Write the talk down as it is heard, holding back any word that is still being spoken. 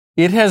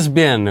It has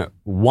been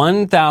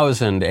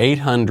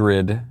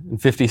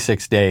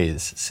 1,856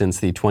 days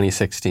since the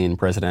 2016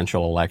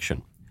 presidential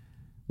election.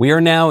 We are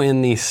now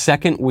in the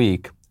second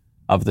week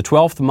of the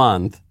 12th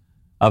month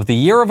of the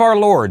year of our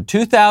Lord,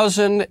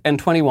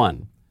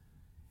 2021.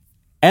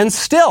 And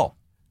still,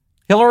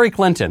 Hillary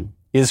Clinton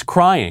is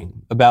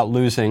crying about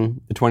losing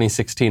the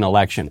 2016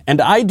 election.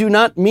 And I do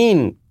not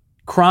mean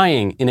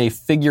crying in a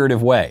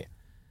figurative way.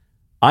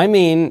 I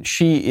mean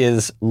she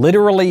is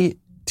literally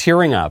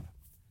tearing up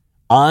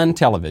on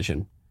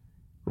television,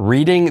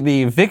 reading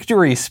the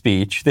victory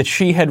speech that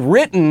she had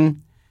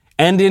written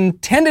and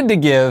intended to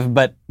give,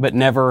 but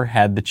never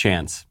had the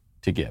chance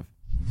to give.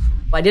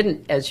 I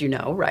didn't, as you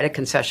know, write a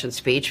concession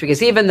speech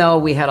because even though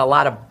we had a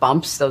lot of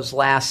bumps those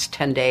last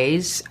 10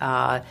 days,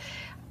 I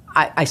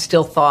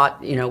still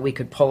thought, we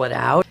could pull it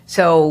out.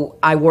 So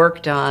I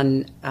worked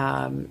on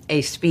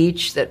a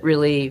speech that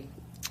really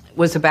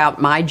was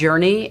about my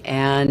journey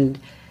and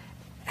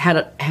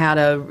had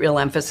a real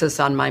emphasis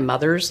on my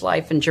mother's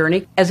life and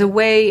journey as a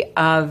way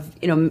of,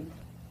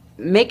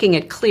 making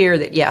it clear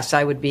that, yes,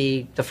 I would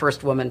be the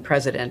first woman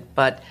president,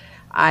 but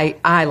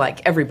I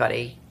like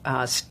everybody,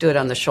 stood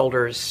on the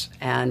shoulders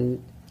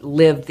and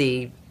lived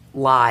the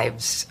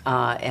lives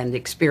and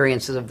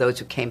experiences of those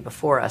who came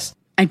before us.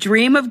 I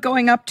dream of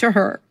going up to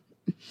her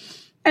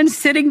and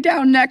sitting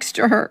down next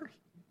to her,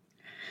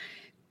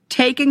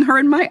 taking her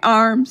in my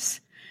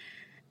arms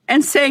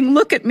and saying,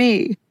 "Look at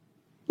me.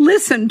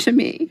 Listen to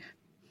me.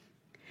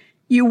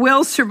 You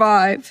will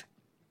survive.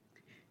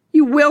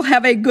 You will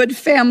have a good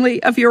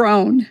family of your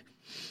own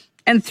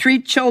and 3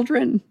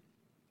 children.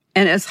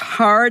 And as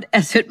hard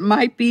as it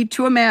might be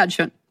to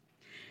imagine,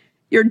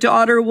 your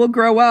daughter will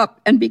grow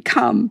up and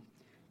become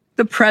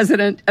the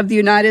President of the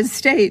United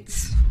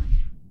States."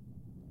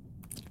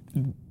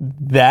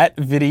 That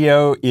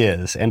video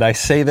is, and I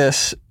say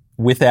this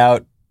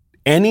without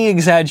any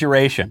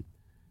exaggeration,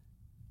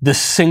 the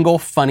single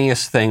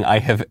funniest thing I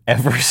have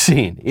ever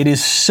seen. It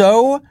is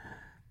so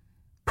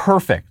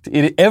perfect.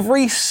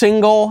 Every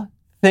single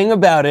thing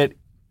about it.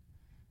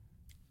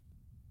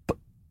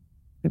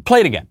 Play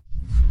it again.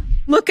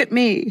 Look at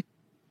me.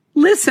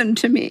 Listen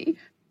to me.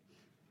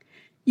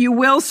 You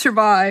will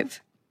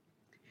survive.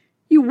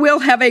 You will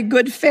have a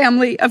good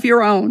family of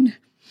your own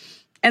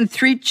and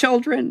 3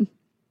 children.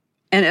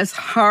 And as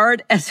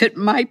hard as it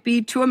might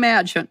be to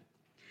imagine,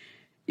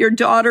 your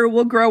daughter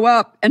will grow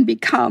up and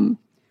become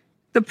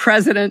the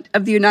President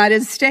of the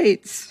United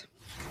States.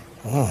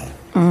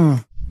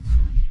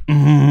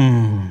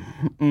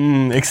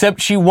 Except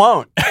she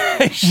won't.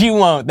 She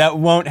won't. That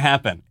won't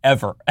happen,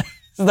 ever.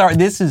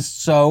 This is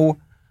so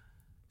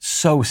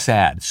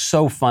sad,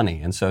 so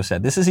funny and so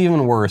sad. This is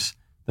even worse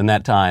than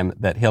that time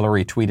that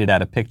Hillary tweeted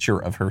out a picture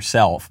of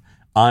herself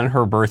on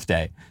her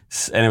birthday,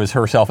 and it was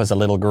herself as a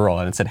little girl,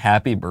 and it said,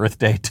 "Happy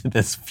birthday to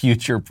this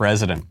future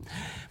president."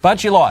 But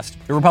she lost.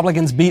 The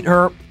Republicans beat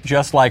her,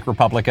 just like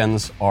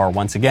Republicans are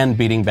once again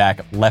beating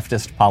back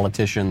leftist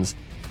politicians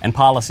and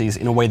policies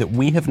in a way that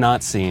we have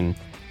not seen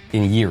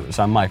in years.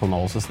 I'm Michael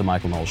Knowles. This is The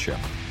Michael Knowles Show.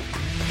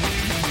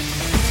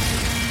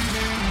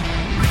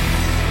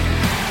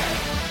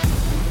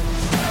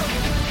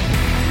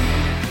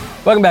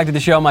 Welcome back to the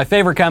show. My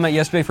favorite comment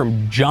yesterday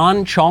from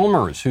John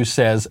Chalmers, who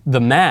says,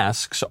 "The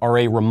masks are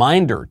a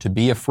reminder to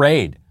be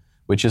afraid,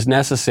 which is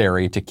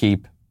necessary to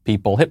keep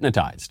people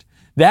hypnotized."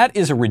 That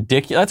is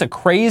that's a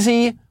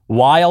crazy,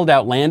 wild,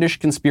 outlandish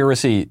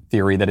conspiracy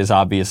theory that is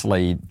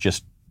obviously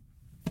just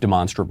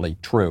demonstrably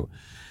true.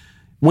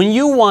 When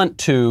you want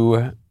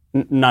to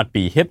not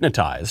be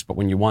hypnotized, but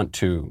when you want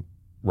to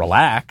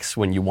relax,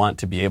 when you want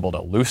to be able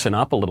to loosen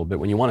up a little bit,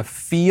 when you want to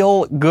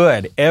feel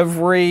good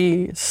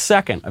every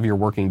second of your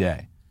working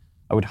day,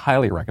 I would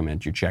highly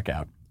recommend you check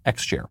out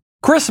X-Chair.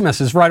 Christmas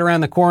is right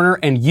around the corner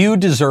and you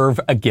deserve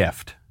a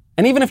gift.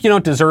 And even if you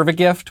don't deserve a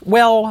gift,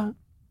 well,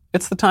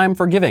 it's the time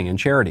for giving and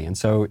charity. And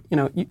so,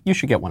 you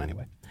should get one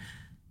anyway.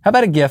 How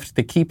about a gift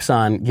that keeps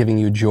on giving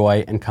you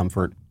joy and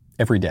comfort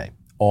every day,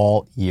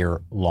 all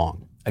year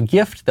long? A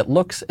gift that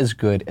looks as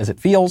good as it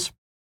feels.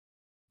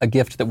 A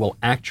gift that will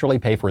actually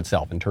pay for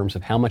itself in terms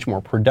of how much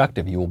more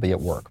productive you will be at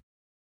work.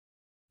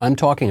 I'm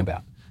talking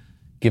about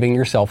giving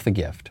yourself the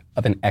gift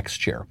of an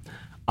X-Chair.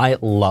 I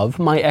love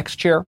my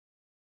X-Chair.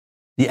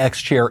 The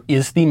X-Chair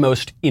is the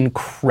most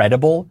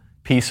incredible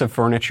piece of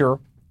furniture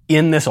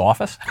in this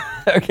office.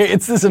 Okay,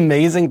 it's this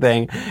amazing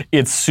thing.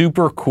 It's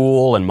super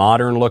cool and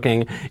modern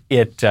looking.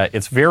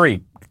 It's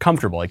very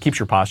comfortable. It keeps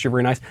your posture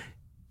very nice.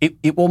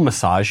 It will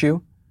massage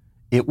you.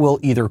 It will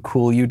either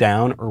cool you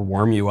down or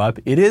warm you up.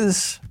 It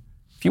is,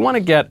 if you want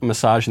to get a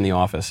massage in the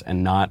office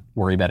and not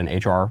worry about an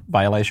HR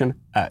violation,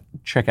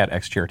 check out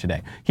X-Chair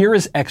today. Here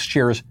is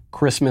X-Chair's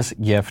Christmas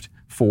gift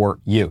for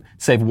you.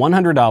 Save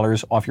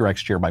 $100 off your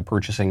X-Chair by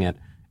purchasing it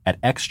at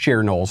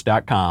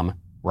xchairknowles.com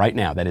right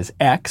now. That is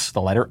X,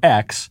 the letter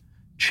X,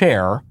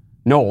 chair,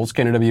 Knowles,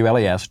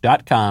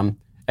 KNWLES.com.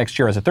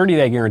 X-Chair has a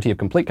 30-day guarantee of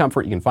complete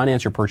comfort. You can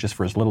finance your purchase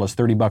for as little as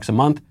 $30 a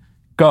month.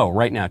 Go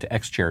right now to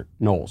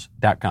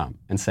xchairknowles.com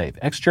and save.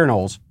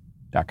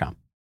 xchairknowles.com.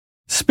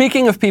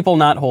 Speaking of people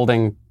not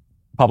holding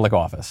public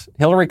office.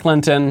 Hillary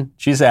Clinton,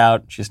 she's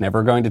out. She's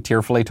never going to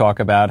tearfully talk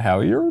about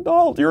how your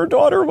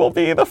daughter will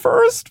be the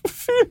first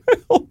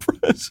female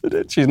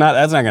president. She's not.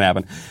 That's not going to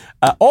happen.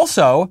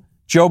 Also,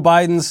 Joe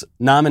Biden's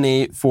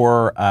nominee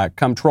for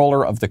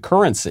comptroller of the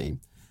currency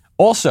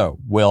also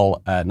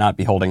will not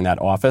be holding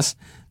that office.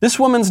 This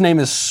woman's name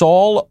is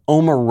Saul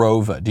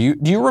Omarova.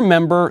 Do you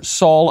remember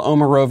Saul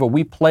Omarova?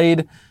 We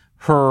played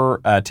her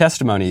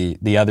testimony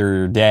the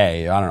other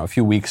day, I don't know, a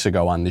few weeks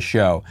ago on the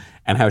show,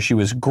 and how she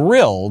was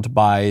grilled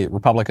by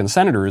Republican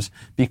senators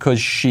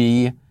because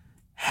she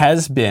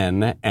has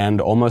been and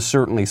almost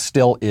certainly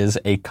still is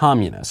a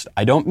communist.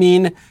 I don't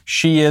mean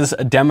she is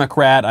a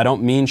Democrat. I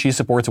don't mean she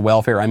supports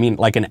welfare. I mean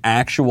like an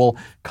actual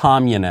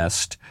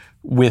communist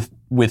with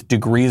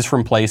degrees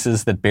from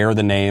places that bear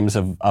the names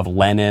of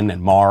Lenin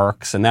and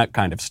Marx and that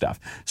kind of stuff.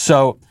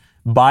 So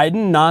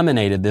Biden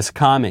nominated this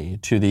commie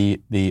to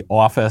the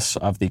office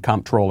of the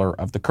comptroller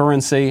of the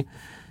currency.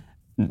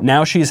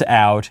 Now she's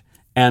out.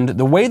 And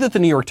the way that the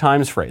New York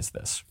Times phrased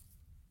this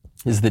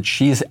is that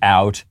she's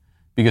out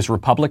because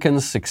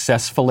Republicans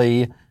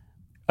successfully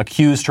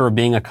accused her of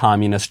being a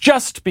communist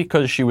just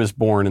because she was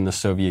born in the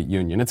Soviet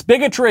Union. It's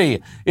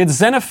bigotry.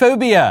 It's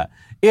xenophobia.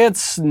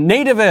 It's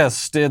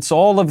nativist. It's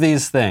all of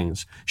these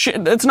things.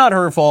 It's not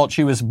her fault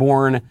she was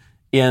born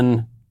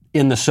in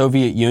the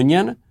Soviet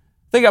Union.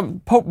 Think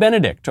of Pope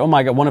Benedict. Oh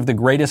my God, one of the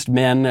greatest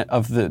men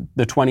of the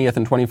 20th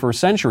and 21st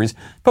centuries.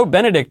 Pope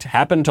Benedict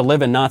happened to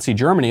live in Nazi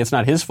Germany. It's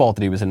not his fault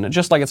that he was in it,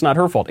 just like it's not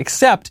her fault.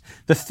 Except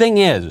the thing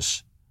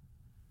is,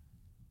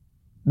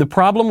 the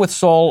problem with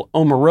Saul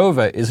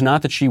Omarova is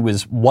not that she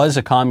was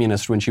a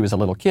communist when she was a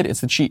little kid.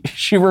 It's that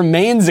she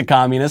remains a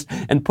communist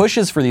and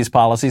pushes for these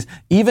policies,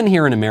 even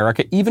here in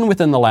America, even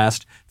within the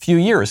last few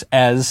years,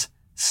 as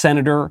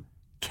Senator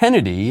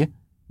Kennedy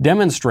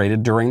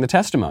demonstrated during the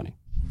testimony.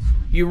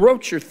 You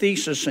wrote your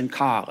thesis in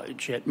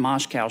college at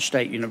Moscow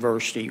State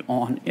University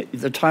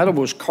the title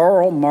was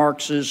Karl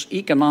Marx's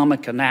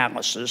Economic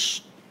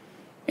Analysis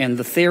and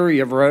the Theory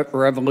of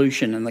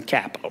Revolution in the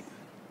Capital.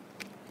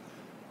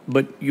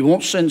 But you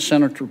won't send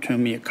Senator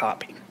Toomey a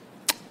copy.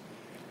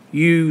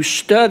 You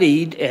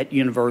studied at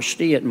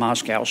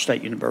Moscow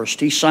State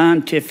University,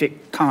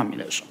 scientific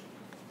communism,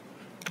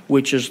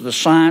 which is the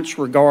science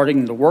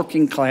regarding the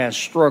working class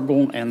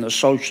struggle and the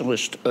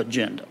socialist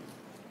agenda.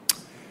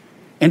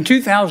 In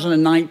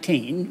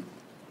 2019,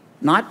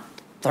 not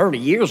 30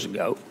 years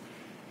ago,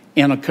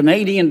 in a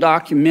Canadian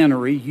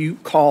documentary, you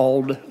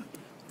called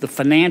the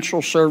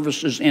financial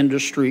services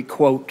industry,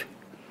 quote,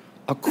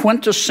 a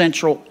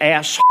quintessential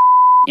ass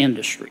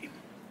industry.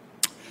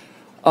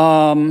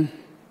 You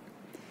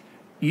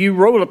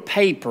wrote a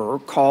paper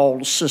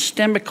called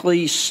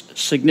Systemically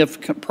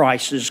Significant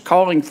Prices,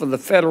 calling for the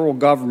federal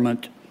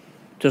government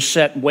to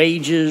set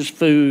wages,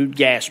 food,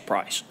 gas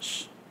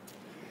prices.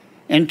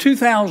 In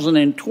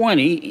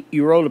 2020,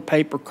 you wrote a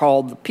paper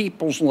called The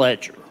People's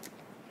Ledger,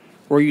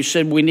 where you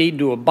said we need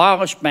to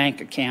abolish bank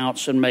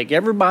accounts and make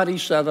everybody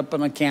set up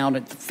an account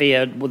at the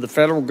Fed where the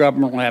federal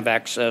government will have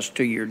access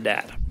to your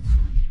data.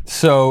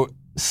 So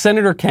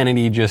Senator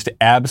Kennedy just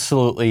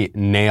absolutely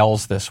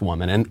nails this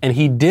woman, and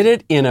he did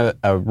it in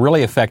a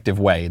really effective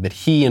way that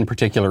he in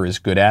particular is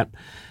good at.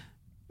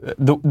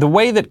 The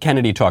way that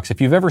Kennedy talks, if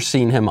you've ever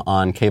seen him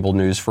on cable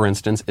news, for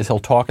instance, is he'll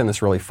talk in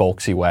this really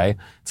folksy way.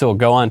 So he'll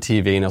go on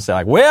TV and he'll say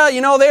like, well,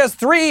 there's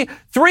three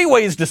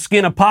ways to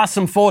skin a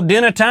possum for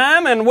dinner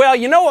time. And well,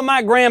 what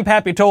my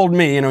grandpappy told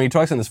me, he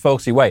talks in this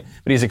folksy way,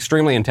 but he's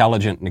extremely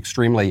intelligent and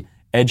extremely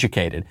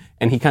educated.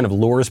 And he kind of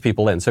lures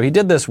people in. So he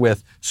did this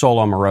with Saul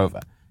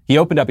Omarova. He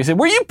opened up, he said,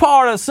 were you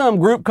part of some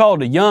group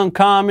called the Young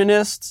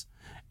Communists?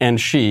 And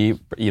she,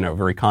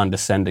 very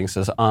condescending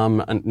says,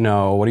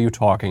 no, what are you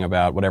talking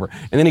about? Whatever.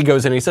 And then he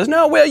goes in and he says,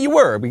 no, well, you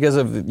were, because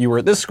you were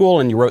at this school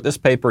and you wrote this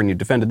paper and you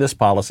defended this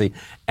policy.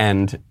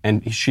 And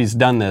she's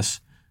done this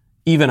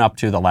even up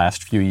to the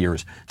last few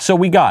years. So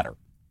we got her.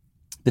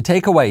 The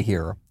takeaway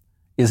here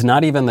is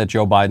not even that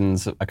Joe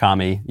Biden's a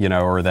commie,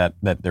 or that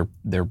the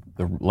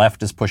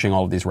left is pushing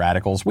all of these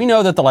radicals. We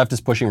know that the left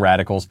is pushing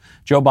radicals.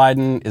 Joe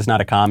Biden is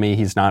not a commie.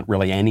 He's not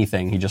really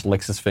anything. He just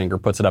licks his finger,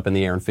 puts it up in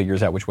the air, and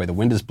figures out which way the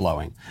wind is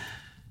blowing.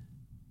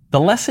 The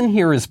lesson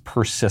here is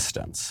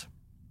persistence.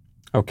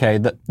 Okay,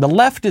 the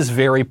left is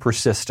very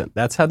persistent.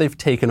 That's how they've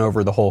taken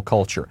over the whole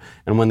culture.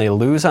 And when they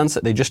lose on,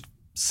 they just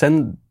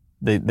send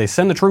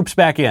the troops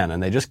back in,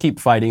 and they just keep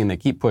fighting and they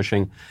keep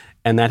pushing,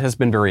 and that has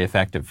been very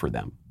effective for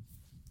them.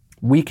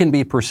 We can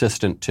be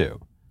persistent too.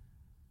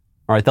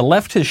 All right, the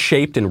left has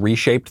shaped and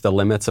reshaped the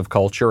limits of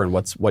culture and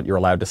what you're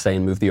allowed to say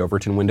and move the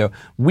Overton window.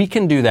 We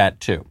can do that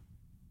too.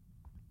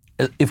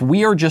 If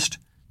we are just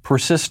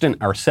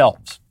persistent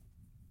ourselves,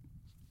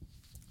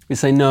 we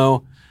say,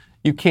 no,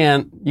 you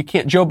can't,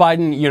 Joe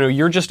Biden,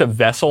 you're just a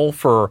vessel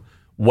for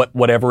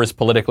whatever is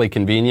politically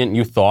convenient.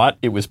 You thought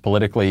it was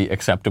politically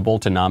acceptable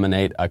to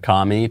nominate a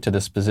commie to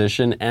this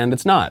position, and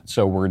it's not.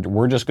 So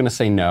we're just going to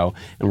say no,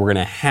 and we're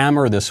going to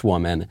hammer this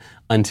woman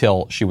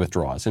until she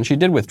withdraws. And she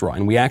did withdraw,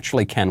 and we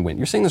actually can win.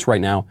 You're seeing this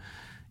right now,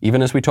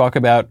 even as we talk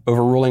about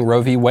overruling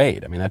Roe v.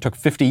 Wade. I mean, that took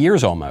 50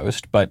 years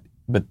almost, but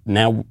but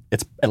now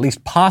it's at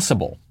least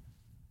possible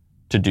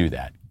to do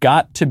that.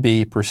 Got to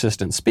be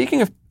persistent.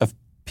 Speaking of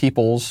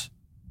people's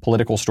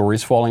political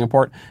stories falling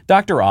apart,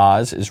 Dr.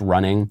 Oz is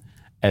running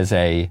as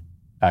a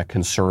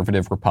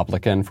conservative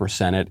Republican for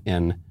Senate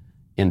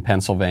in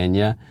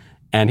Pennsylvania.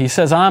 And he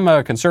says, I'm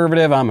a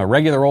conservative, I'm a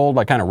regular old,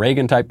 like kind of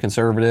Reagan-type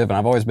conservative, and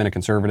I've always been a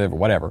conservative or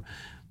whatever.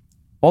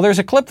 Well, there's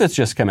a clip that's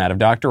just come out of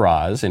Dr.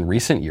 Oz in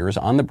recent years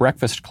on The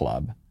Breakfast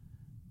Club,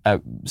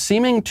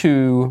 seeming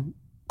to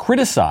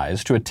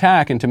criticize, to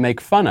attack, and to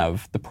make fun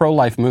of the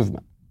pro-life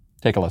movement.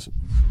 Take a listen.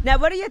 Now,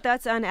 what are your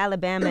thoughts on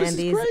Alabama and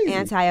these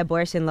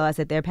anti-abortion laws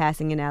that they're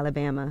passing in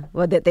Alabama,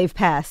 or that they've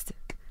passed?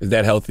 Is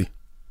that healthy?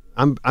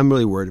 I'm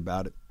really worried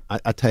about it.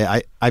 I tell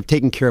you, I've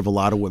taken care of a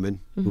lot of women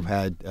who've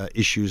had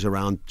issues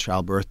around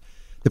childbirth.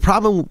 The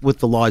problem with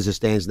the law as it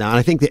stands now, and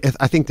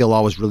I think the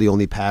law was really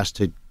only passed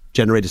to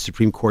generate a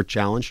Supreme Court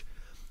challenge,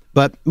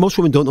 but most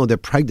women don't know they're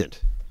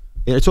pregnant.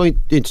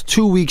 It's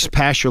 2 weeks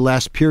past your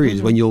last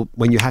period when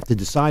you have to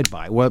decide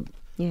by. Well,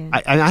 yeah.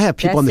 I have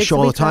people on the show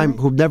all the time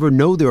who never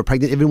know they were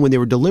pregnant, even when they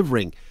were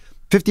delivering.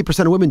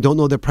 50% of women don't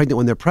know they're pregnant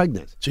when they're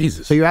pregnant.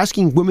 Jesus. So you're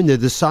asking women to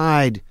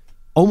decide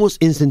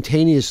almost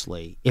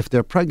instantaneously if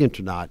they're pregnant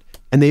or not.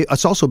 And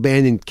it's also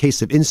banned in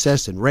case of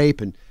incest and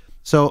rape. And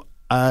so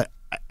I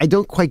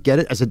don't quite get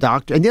it as a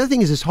doctor. And the other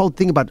thing is this whole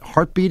thing about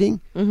heart beating.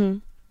 Mm-hmm.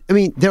 I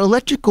mean, there are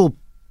electrical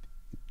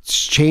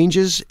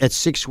changes at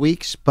 6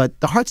 weeks, but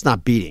the heart's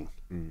not beating.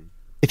 Mm.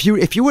 If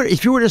you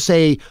were to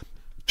say,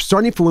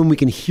 starting from when we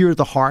can hear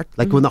the heart,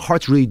 like when the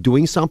heart's really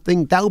doing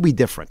something, that would be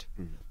different.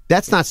 Mm.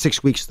 That's not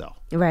 6 weeks, though.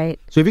 Right.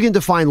 So if you can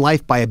define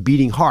life by a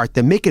beating heart,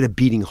 then make it a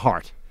beating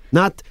heart.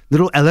 Not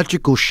little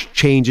electrical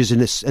changes in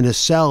a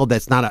cell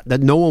that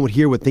no one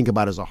would think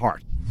about as a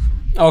heart.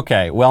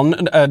 Okay, well,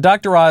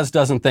 Dr. Oz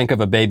doesn't think of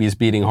a baby's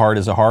beating heart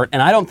as a heart,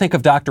 and I don't think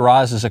of Dr.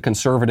 Oz as a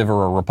conservative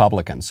or a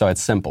Republican, so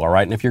it's simple, all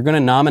right? And if you're going to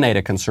nominate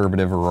a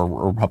conservative or a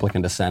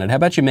Republican to Senate, how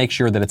about you make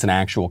sure that it's an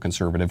actual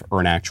conservative or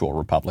an actual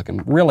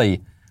Republican?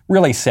 Really,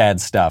 really sad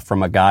stuff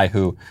from a guy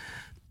who,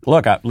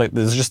 look,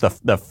 this is just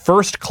the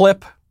first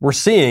clip we're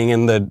seeing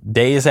in the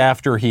days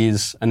after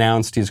he's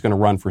announced he's going to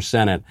run for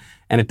Senate,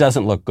 and it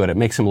doesn't look good. It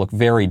makes him look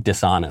very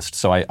dishonest.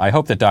 So I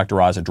hope that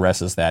Dr. Oz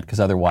addresses that,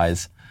 because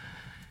otherwise,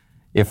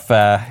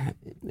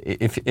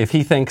 if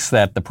he thinks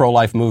that the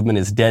pro-life movement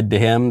is dead to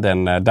him,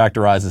 then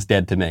Dr. Oz is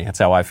dead to me. That's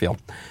how I feel.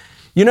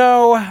 You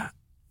know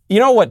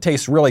what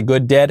tastes really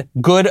good dead?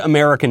 Good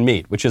American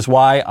meat, which is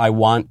why I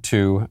want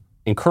to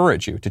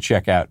encourage you to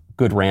check out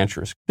Good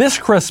Ranchers. This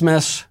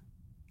Christmas,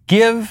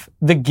 give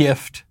the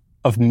gift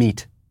of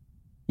meat.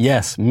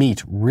 Yes,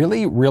 meat.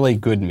 Really, really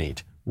good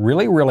meat.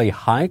 Really, really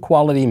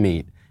high-quality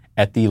meat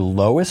at the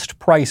lowest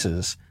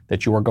prices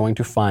that you are going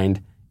to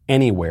find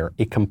anywhere.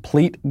 A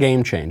complete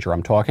game changer.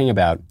 I'm talking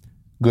about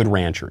Good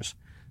Ranchers.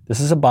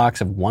 This is a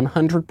box of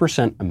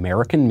 100%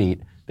 American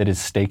meat that is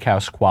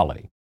steakhouse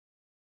quality.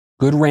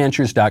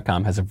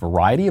 GoodRanchers.com has a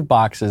variety of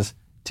boxes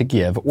to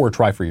give or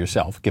try for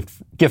yourself,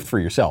 gift for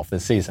yourself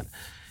this season.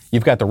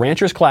 You've got the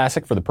Ranchers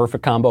Classic for the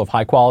perfect combo of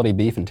high-quality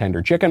beef and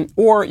tender chicken,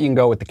 or you can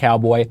go with the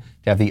Cowboy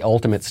to have the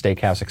ultimate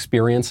steakhouse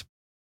experience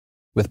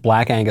with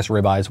Black Angus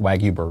ribeyes,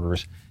 Wagyu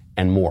burgers,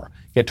 and more.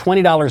 Get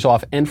 $20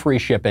 off and free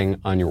shipping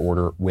on your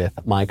order with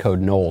my code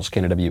Knowles,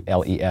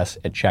 Knowles,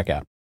 at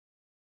checkout.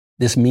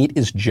 This meat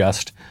is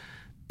just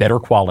better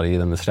quality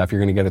than the stuff you're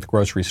going to get at the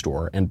grocery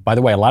store. And by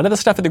the way, a lot of the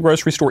stuff at the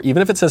grocery store,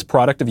 even if it says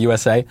product of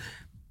USA,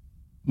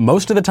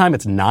 most of the time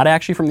it's not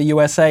actually from the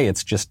USA.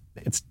 It's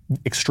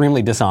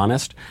extremely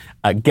dishonest.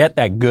 Get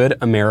that good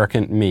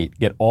American meat.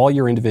 Get all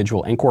your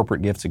individual and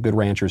corporate gifts at Good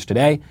Ranchers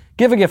today.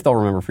 Give a gift they'll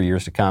remember for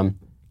years to come.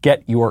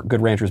 Get your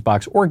Good Ranchers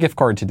box or gift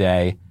card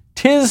today.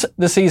 'Tis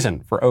the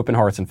season for open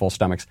hearts and full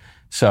stomachs.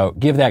 So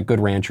give that Good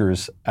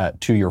Ranchers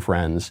to your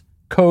friends.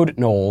 Code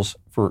Knowles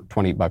for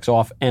 $20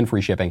 off and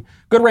free shipping.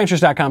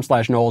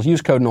 GoodRanchers.com/Knowles.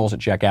 Use code Knowles at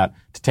checkout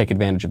to take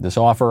advantage of this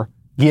offer.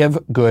 Give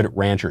Good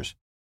Ranchers.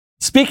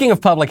 Speaking of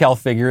public health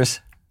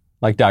figures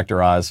like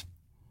Dr. Oz,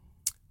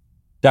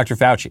 Dr.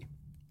 Fauci,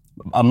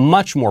 a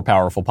much more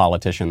powerful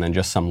politician than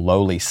just some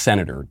lowly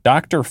senator.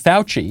 Dr.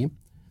 Fauci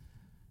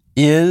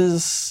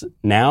is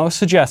now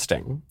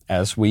suggesting,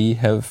 as we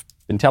have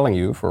been telling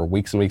you for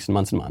weeks and weeks and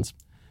months,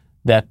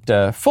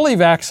 that fully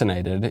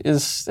vaccinated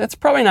it's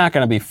probably not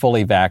going to be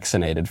fully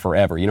vaccinated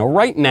forever. You know,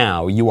 right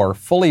now you are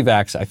fully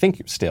vaccinated. I think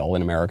you're still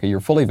in America, you're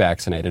fully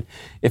vaccinated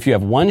if you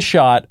have one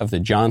shot of the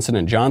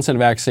Johnson & Johnson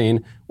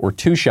vaccine or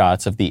 2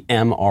 shots of the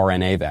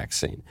mRNA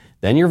vaccine.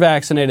 Then you're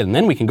vaccinated, and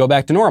then we can go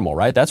back to normal,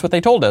 right? That's what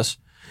they told us.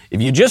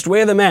 If you just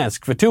wear the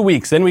mask for 2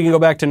 weeks, then we can go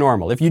back to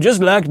normal. If you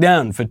just lock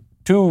down for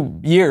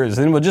 2 years,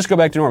 then we'll just go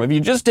back to normal. If you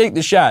just take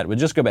the shot, we'll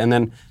just go back, and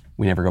then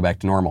we never go back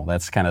to normal.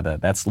 That's kind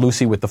of that's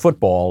Lucy with the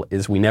football,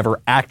 is we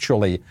never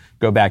actually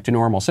go back to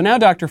normal. So now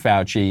Dr.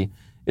 Fauci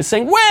is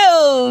saying,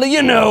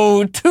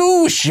 well,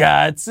 2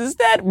 shots, is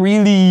that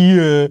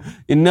really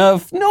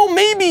enough? No,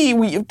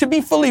 maybe to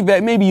be fully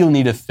maybe you'll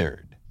need a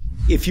 3rd.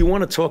 If you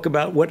want to talk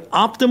about what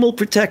optimal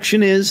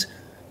protection is,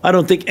 I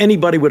don't think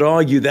anybody would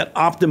argue that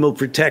optimal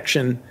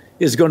protection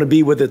is going to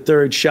be with a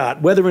 3rd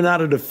shot. Whether or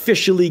not it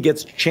officially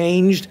gets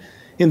changed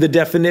in the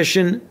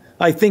definition,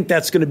 I think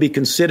that's going to be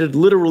considered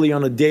literally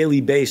on a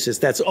daily basis.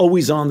 That's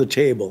always on the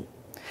table.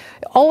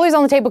 Always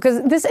on the table,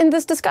 because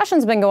this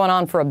discussion's been going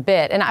on for a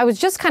bit. And I was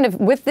just kind of,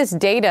 with this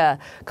data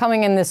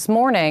coming in this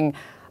morning,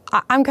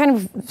 I'm kind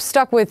of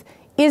stuck with,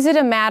 is it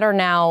a matter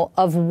now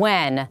of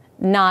when,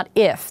 not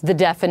if, the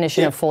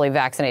definition of fully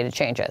vaccinated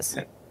changes?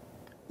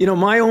 You know,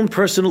 my own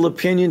personal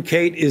opinion,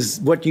 Kate, is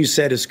what you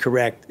said is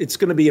correct. It's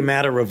going to be a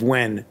matter of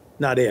when,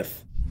 not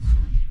if.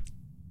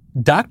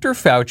 Dr.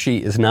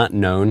 Fauci is not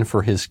known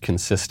for his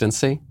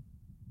consistency,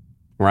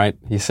 right?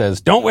 He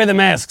says, don't wear the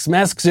masks.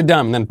 Masks are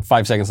dumb. And then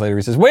 5 seconds later,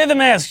 he says, wear the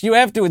mask. You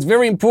have to. It's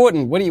very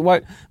important.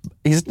 What?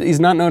 He's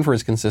not known for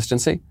his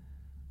consistency.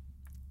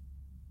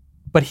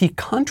 But he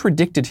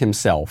contradicted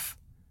himself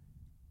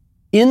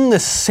in the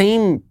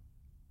same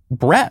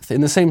breath,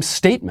 in the same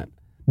statement.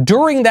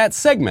 During that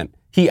segment,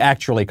 he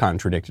actually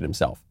contradicted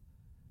himself.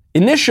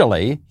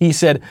 Initially, he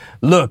said,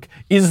 look,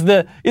 is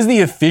the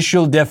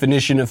official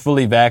definition of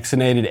fully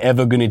vaccinated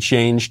ever going to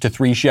change to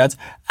 3 shots?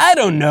 I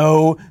don't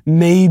know.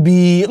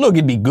 Maybe. Look,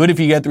 it'd be good if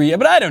you got 3,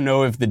 but I don't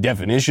know if the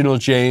definition will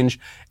change.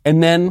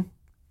 And then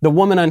the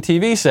woman on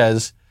TV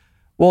says,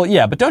 well,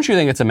 yeah, but don't you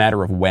think it's a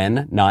matter of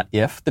when, not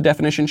if, the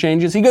definition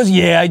changes? He goes,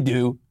 yeah, I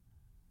do.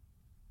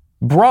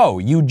 Bro,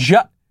 you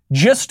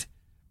just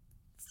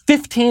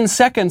 15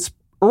 seconds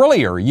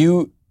earlier,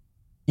 you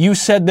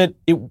said that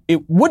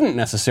it wouldn't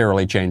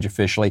necessarily change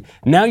officially.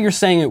 Now you're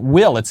saying it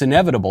will. It's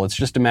inevitable. It's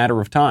just a matter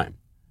of time.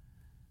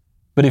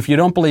 But if you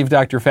don't believe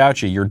Dr.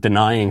 Fauci, you're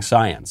denying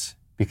science,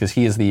 because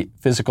he is the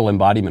physical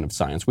embodiment of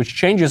science, which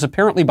changes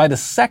apparently by the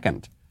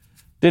second.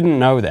 Didn't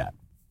know that.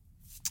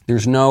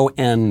 There's no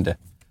end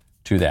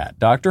to that.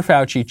 Dr.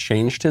 Fauci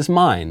changed his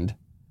mind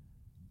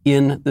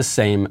in the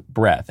same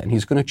breath. And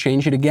he's going to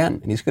change it again.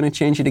 And he's going to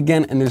change it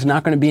again. And there's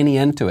not going to be any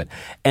end to it.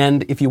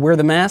 And if you wear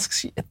the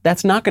masks,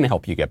 that's not going to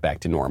help you get back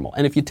to normal.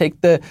 And if you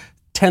take the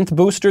 10th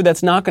booster,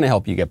 that's not going to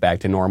help you get back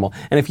to normal.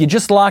 And if you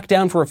just lock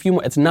down for a few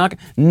more,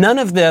 none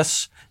of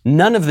this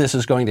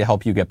is going to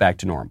help you get back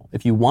to normal.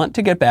 If you want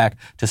to get back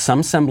to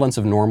some semblance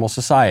of normal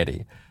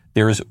society,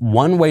 there is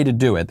one way to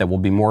do it that will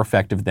be more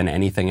effective than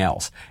anything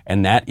else.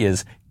 And that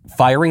is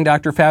firing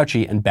Dr.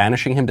 Fauci and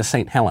banishing him to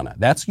St. Helena.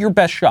 That's your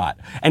best shot.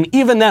 And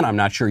even then, I'm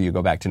not sure you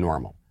go back to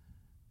normal.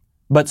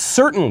 But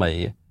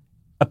certainly,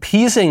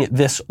 appeasing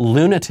this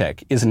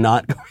lunatic is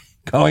not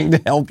going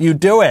to help you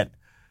do it.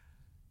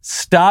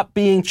 Stop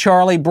being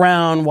Charlie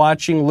Brown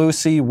watching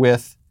Lucy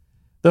with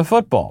the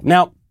football.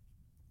 Now,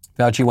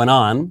 Fauci went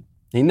on.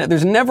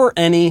 There's never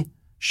any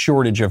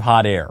shortage of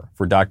hot air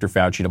for Dr.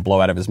 Fauci to blow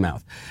out of his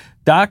mouth.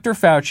 Dr.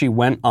 Fauci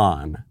went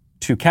on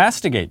to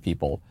castigate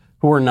people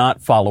who are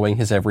not following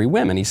his every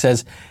whim. And he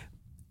says,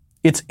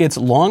 it's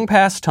long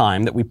past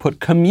time that we put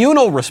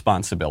communal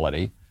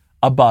responsibility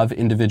above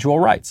individual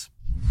rights.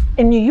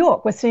 In New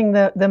York, we're seeing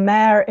the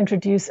mayor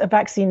introduce a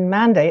vaccine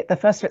mandate, the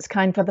first of its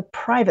kind for the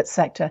private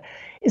sector.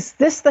 Is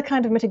this the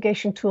kind of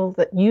mitigation tool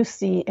that you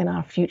see in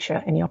our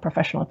future, in your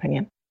professional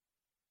opinion?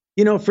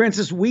 You know,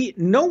 Francis,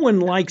 no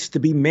one likes to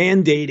be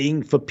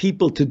mandating for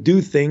people to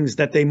do things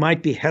that they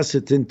might be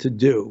hesitant to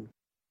do.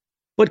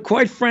 But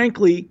quite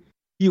frankly,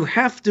 you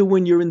have to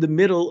when you're in the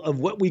middle of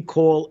what we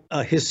call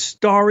a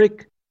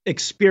historic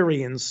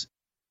experience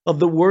of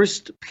the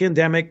worst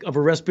pandemic of a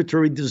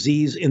respiratory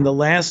disease in the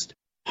last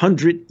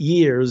 100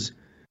 years.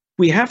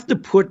 We have to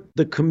put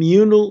the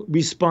communal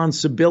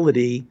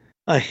responsibility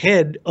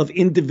ahead of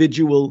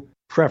individual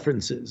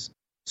preferences.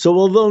 So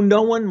although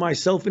no one,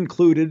 myself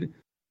included,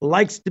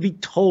 likes to be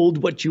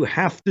told what you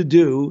have to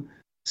do,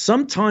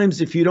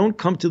 sometimes if you don't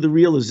come to the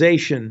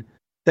realization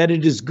that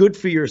it is good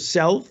for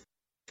yourself,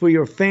 for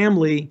your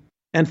family,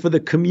 and for the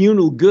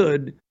communal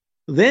good,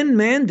 then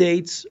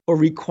mandates or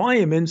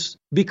requirements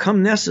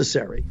become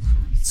necessary.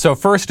 So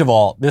first of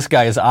all, this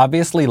guy is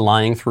obviously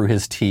lying through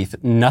his teeth.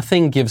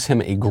 Nothing gives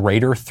him a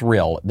greater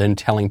thrill than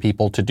telling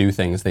people to do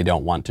things they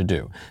don't want to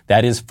do.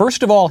 That is,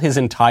 first of all, his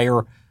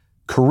entire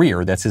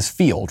career. That's his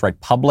field, right?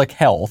 Public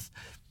health.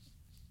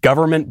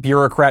 Government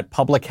bureaucrat,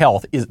 public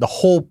health, is the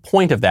whole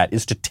point of that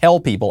is to tell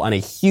people on a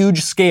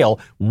huge scale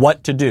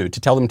what to do, to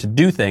tell them to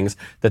do things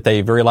that they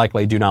very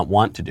likely do not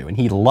want to do. And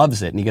he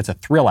loves it and he gets a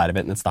thrill out of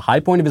it. And it's the high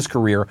point of his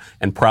career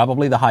and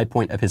probably the high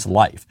point of his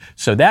life.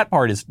 So that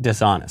part is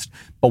dishonest.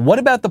 But what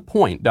about the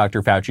point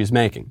Dr. Fauci is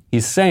making?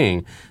 He's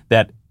saying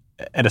that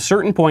at a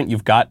certain point,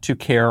 you've got to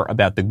care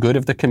about the good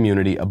of the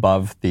community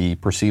above the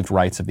perceived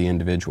rights of the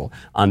individual.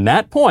 On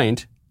that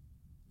point,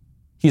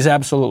 he's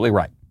absolutely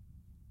right.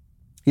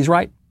 He's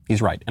right.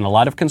 He's right. And a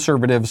lot of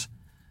conservatives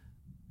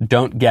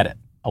don't get it.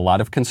 A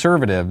lot of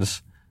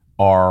conservatives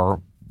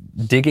are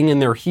digging in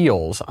their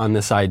heels on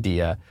this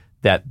idea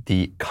that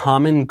the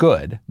common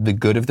good, the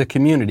good of the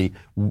community,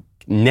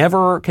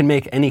 never can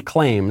make any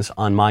claims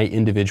on my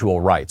individual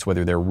rights,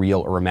 whether they're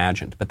real or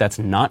imagined. But that's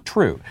not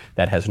true.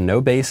 That has no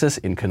basis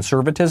in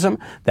conservatism.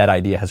 That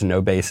idea has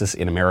no basis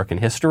in American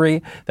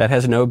history. That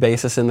has no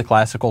basis in the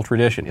classical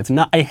tradition. It's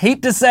not, I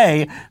hate to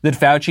say that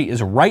Fauci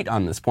is right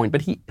on this point,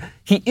 but he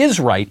is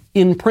right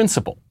in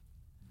principle.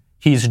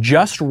 He's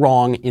just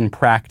wrong in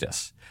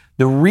practice.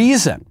 The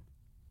reason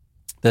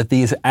that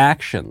these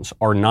actions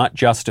are not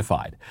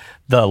justified.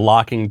 The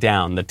locking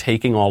down, the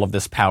taking all of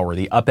this power,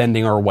 the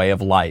upending our way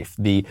of life,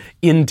 the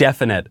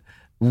indefinite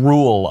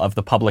rule of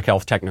the public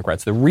health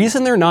technocrats. The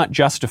reason they're not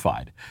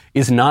justified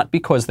is not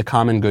because the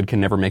common good can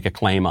never make a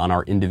claim on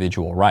our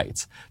individual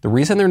rights. The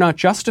reason they're not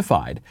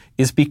justified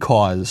is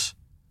because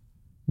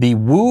the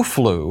Wu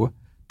flu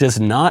does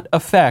not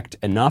affect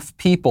enough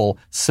people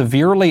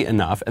severely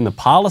enough, and the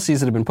policies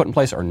that have been put in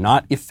place are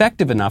not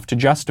effective enough to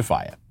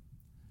justify it.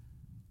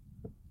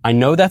 I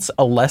know that's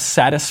a less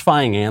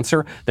satisfying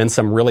answer than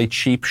some really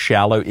cheap,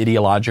 shallow,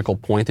 ideological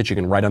point that you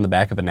can write on the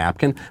back of a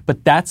napkin,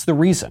 but that's the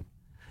reason.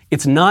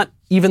 It's not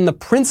even the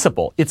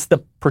principle, it's the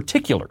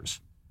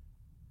particulars.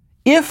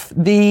 If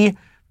the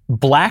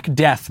Black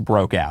Death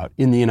broke out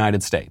in the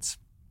United States,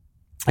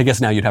 I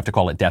guess now you'd have to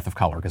call it death of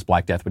color because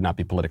Black Death would not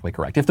be politically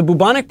correct. If the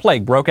bubonic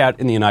plague broke out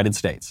in the United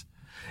States,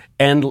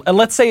 and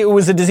let's say it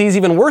was a disease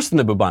even worse than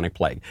the bubonic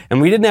plague,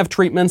 and we didn't have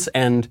treatments,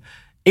 and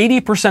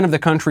 80% of the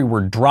country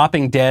were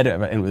dropping dead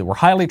and were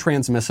highly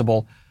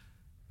transmissible,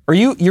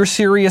 you're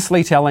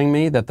seriously telling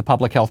me that the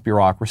public health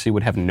bureaucracy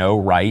would have no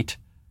right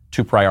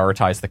to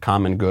prioritize the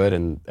common good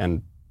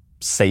and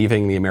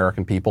saving the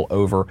American people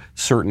over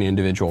certain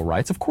individual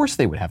rights? Of course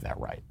they would have that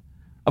right.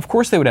 Of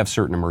course they would have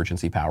certain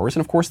emergency powers,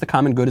 and of course the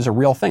common good is a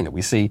real thing that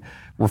we see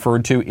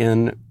referred to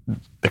in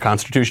the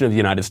Constitution of the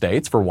United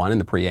States, for one, in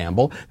the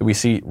preamble, that we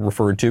see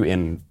referred to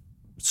in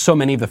so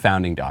many of the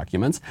founding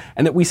documents,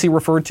 and that we see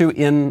referred to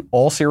in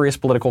all serious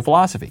political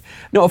philosophy.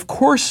 No, of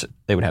course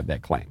they would have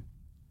that claim.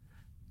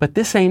 But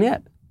this ain't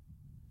it.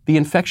 The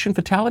infection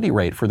fatality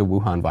rate for the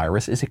Wuhan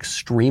virus is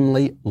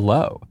extremely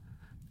low.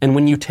 And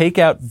when you take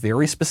out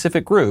very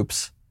specific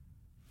groups,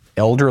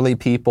 elderly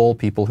people,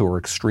 people who are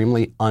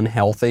extremely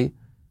unhealthy,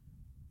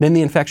 then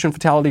the infection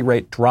fatality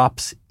rate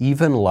drops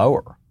even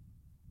lower.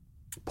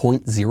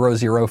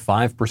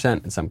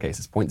 0.005% in some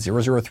cases,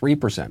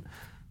 0.003%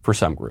 for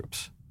some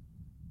groups.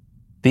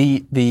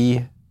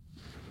 The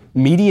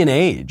median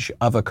age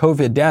of a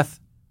COVID death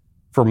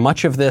for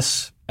much of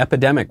this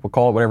epidemic, we'll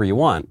call it whatever you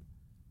want,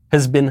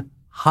 has been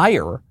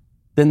higher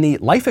than the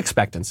life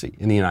expectancy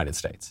in the United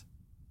States.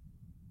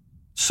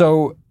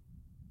 So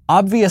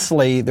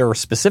obviously there are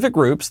specific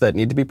groups that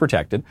need to be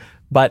protected,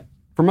 but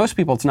for most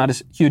people it's not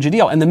as huge a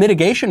deal. And the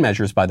mitigation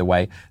measures, by the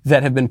way,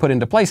 that have been put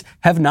into place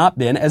have not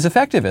been as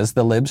effective as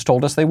the libs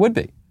told us they would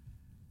be.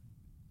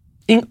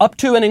 Up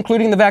to and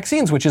including the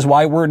vaccines, which is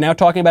why we're now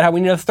talking about how we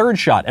need a third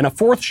shot and a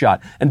fourth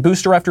shot and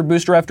booster after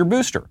booster after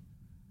booster,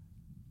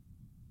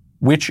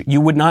 which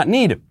you would not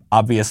need,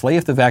 obviously,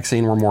 if the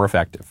vaccine were more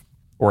effective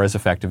or as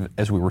effective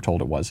as we were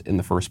told it was in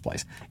the first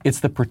place. It's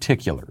the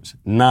particulars,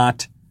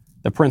 not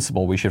the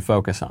principle we should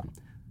focus on.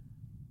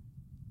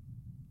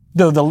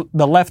 Though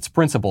the left's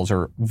principles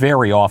are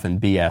very often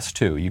BS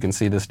too. You can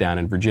see this down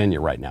in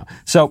Virginia right now.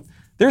 So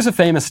there's a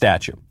famous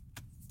statue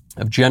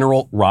of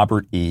General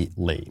Robert E.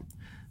 Lee.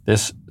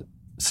 This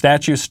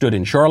statue stood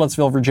in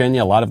Charlottesville,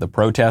 Virginia. A lot of the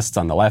protests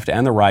on the left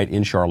and the right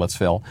in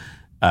Charlottesville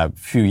a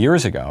few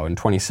years ago, in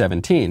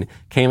 2017,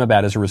 came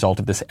about as a result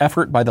of this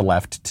effort by the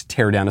left to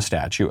tear down a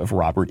statue of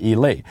Robert E.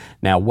 Lee.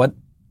 Now, what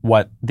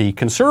the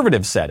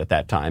conservatives said at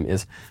that time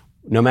is,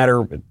 no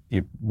matter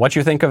what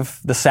you think of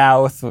the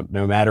South,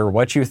 no matter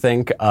what you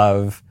think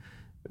of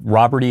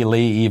Robert E.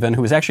 Lee even,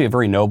 who was actually a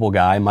very noble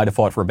guy, might have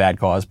fought for a bad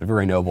cause, but a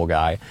very noble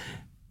guy,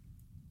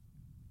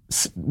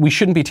 we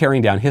shouldn't be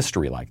tearing down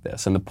history like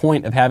this. And the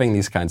point of having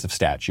these kinds of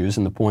statues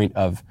and the point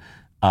of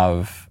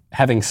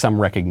having some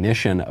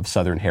recognition of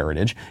Southern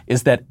heritage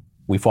is that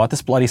we fought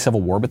this bloody Civil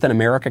War, but then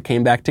America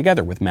came back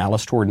together with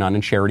malice toward none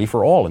and charity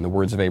for all, in the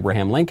words of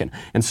Abraham Lincoln.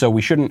 And so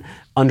we shouldn't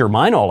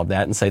undermine all of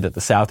that and say that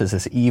the South is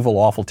this evil,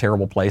 awful,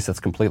 terrible place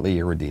that's completely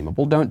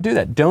irredeemable. Don't do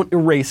that. Don't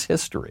erase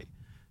history.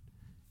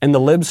 And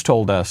the libs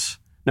told us,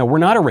 no, we're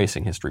not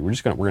erasing history. We're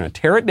going to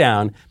tear it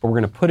down, but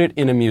we're going to put it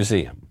in a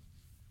museum.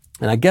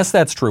 And I guess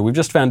that's true. We've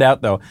just found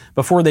out, though,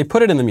 before they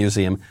put it in the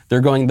museum, they're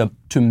going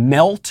to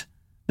melt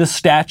the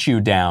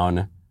statue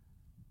down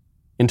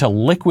into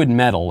liquid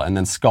metal and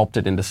then sculpt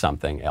it into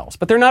something else.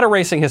 But they're not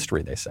erasing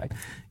history, they say.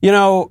 You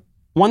know,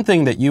 one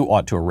thing that you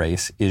ought to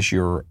erase is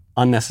your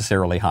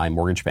unnecessarily high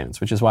mortgage payments,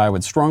 which is why I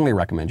would strongly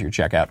recommend you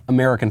check out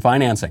American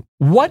Financing.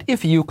 What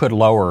if you could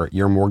lower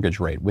your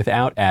mortgage rate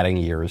without adding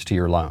years to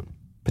your loan,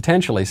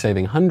 potentially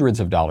saving hundreds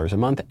of dollars a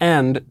month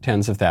and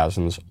tens of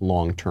thousands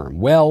long term?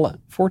 Well,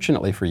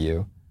 fortunately for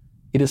you,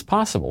 it is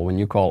possible when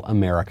you call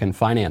American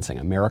Financing,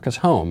 America's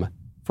home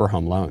for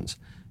home loans.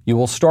 You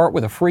will start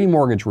with a free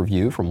mortgage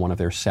review from one of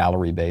their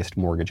salary-based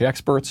mortgage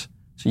experts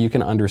so you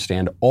can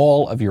understand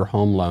all of your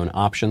home loan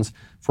options.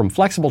 From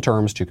flexible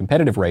terms to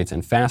competitive rates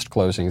and fast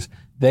closings,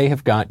 they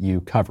have got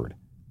you covered.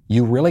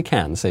 You really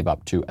can save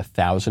up to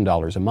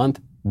 $1,000 a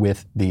month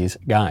with these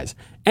guys.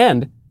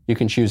 And you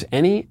can choose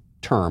any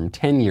term,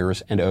 10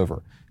 years and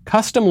over.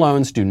 Custom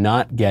loans do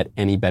not get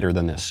any better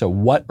than this. So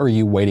what are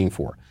you waiting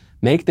for?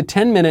 Make the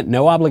 10-minute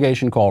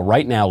no-obligation call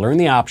right now. Learn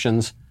the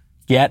options.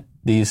 Get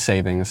these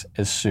savings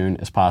as soon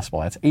as possible.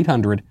 That's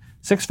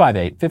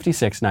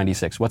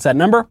 800-658-5696. What's that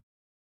number?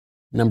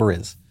 Number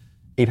is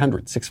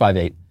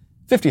 800-658-5696.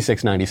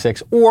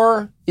 5696.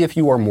 Or if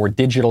you are more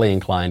digitally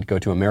inclined, go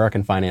to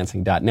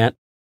AmericanFinancing.net,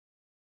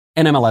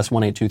 NMLS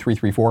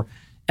 182334,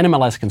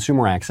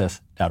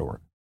 NMLSConsumerAccess.org.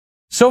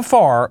 So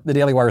far, the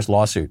Daily Wire's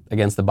lawsuit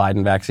against the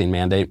Biden vaccine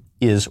mandate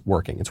is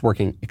working. It's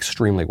working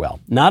extremely well.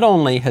 Not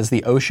only has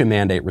the OSHA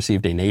mandate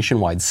received a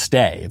nationwide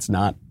stay, it's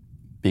not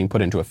being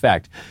put into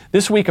effect.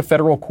 This week, a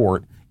federal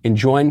court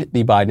enjoined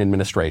the Biden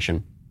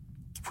administration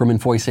from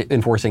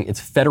enforcing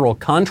its federal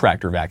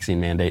contractor vaccine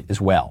mandate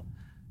as well.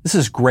 This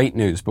is great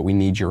news, but we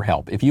need your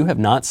help. If you have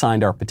not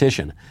signed our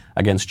petition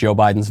against Joe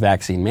Biden's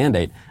vaccine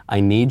mandate, I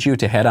need you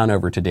to head on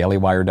over to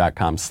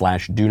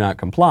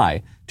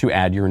dailywire.com/do-not-comply to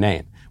add your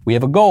name. We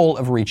have a goal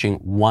of reaching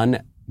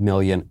 1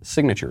 million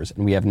signatures,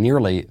 and we have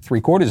nearly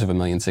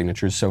 750,000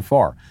 signatures so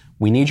far.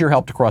 We need your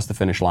help to cross the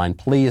finish line.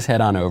 Please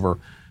head on over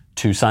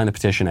to sign the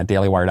petition at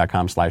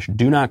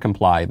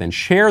dailywire.com/do-not-comply. Then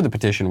share the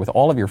petition with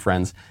all of your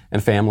friends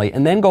and family,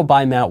 and then go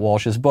buy Matt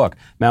Walsh's book.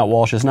 Matt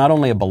Walsh is not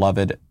only a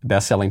beloved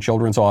best-selling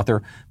children's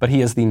author, but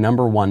he is the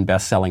 #1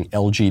 best-selling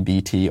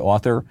LGBT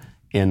author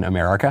in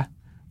America,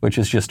 which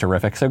is just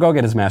terrific. So go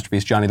get his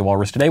masterpiece, Johnny the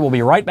Walrus, today. We'll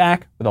be right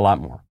back with a lot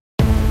more.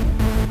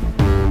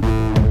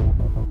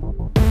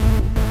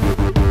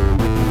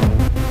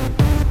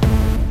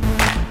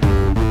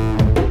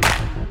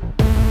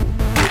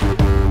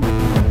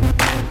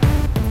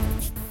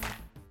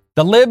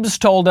 The libs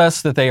told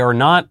us that they are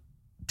not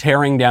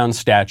tearing down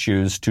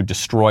statues to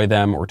destroy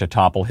them or to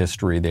topple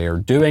history. They are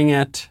doing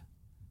it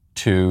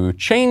to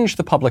change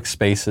the public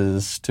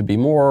spaces to be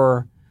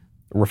more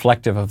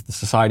reflective of the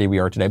society we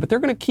are today. But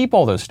they're going to keep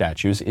all those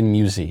statues in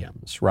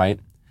museums, right?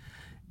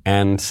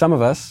 And some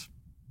of us,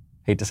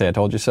 hate to say I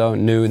told you so,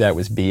 knew that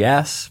was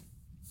BS.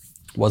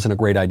 Wasn't a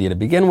great idea to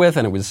begin with,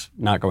 and it was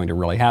not going to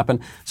really happen.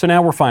 So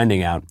now we're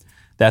finding out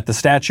that the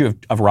statue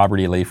of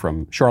Robert E. Lee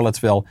from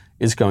Charlottesville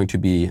is going to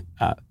be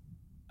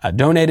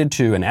donated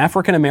to an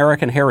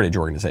African-American heritage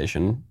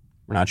organization.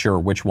 We're not sure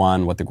which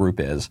one, what the group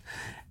is.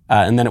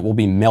 And then it will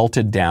be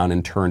melted down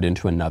and turned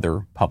into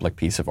another public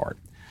piece of art.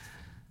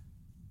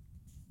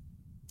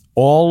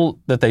 All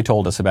that they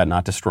told us about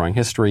not destroying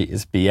history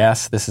is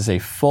BS. This is a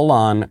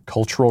full-on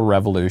cultural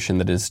revolution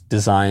that is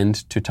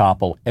designed to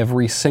topple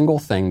every single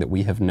thing that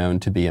we have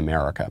known to be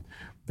America.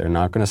 They're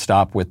not going to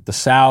stop with the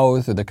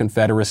South or the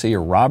Confederacy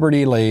or Robert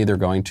E. Lee. They're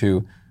going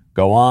to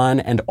go on,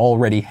 and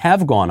already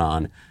have gone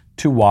on,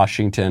 to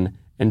Washington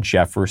and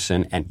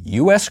Jefferson and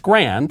U.S.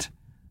 Grant,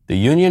 the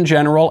Union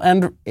General,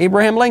 and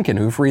Abraham Lincoln,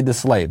 who freed the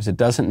slaves. It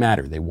doesn't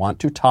matter. They want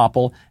to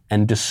topple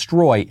and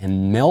destroy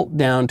and melt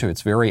down to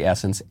its very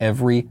essence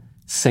every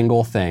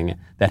single thing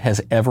that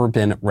has ever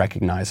been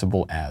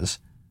recognizable as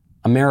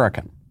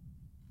American.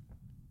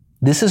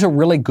 This is a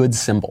really good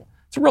symbol.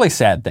 It's a really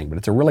sad thing, but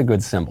it's a really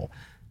good symbol.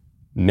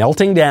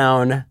 Melting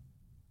down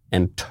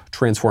and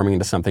transforming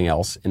into something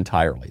else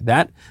entirely.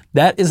 That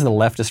is the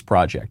leftist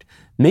project.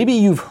 Maybe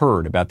you've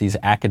heard about these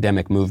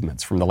academic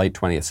movements from the late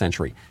 20th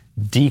century.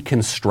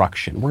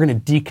 Deconstruction. We're going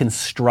to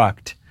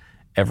deconstruct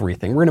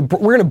everything. We're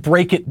going to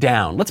break it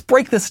down. Let's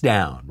break this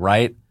down,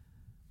 right?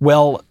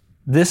 Well,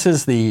 this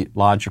is the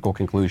logical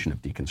conclusion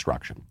of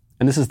deconstruction.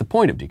 And this is the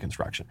point of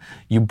deconstruction.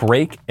 You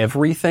break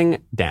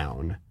everything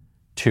down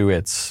to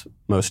its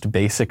most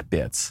basic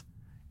bits,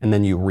 and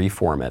then you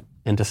reform it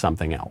into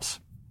something else.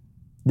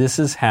 This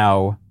is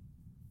how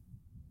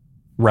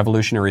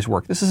revolutionaries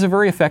work. This is a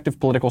very effective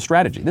political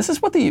strategy. This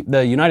is what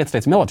the United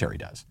States military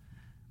does,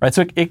 right?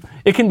 So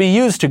it can be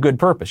used to good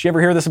purpose. You ever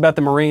hear this about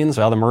the Marines?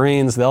 Well, the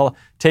Marines, they'll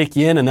take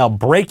you in and they'll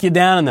break you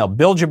down and they'll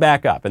build you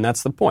back up. And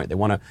that's the point. They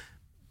want to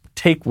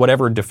take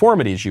whatever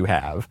deformities you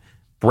have,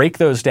 break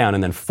those down,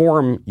 and then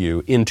form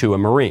you into a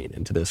Marine,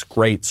 into this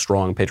great,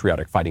 strong,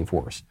 patriotic fighting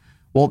force.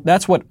 Well,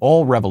 that's what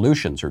all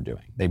revolutions are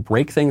doing. They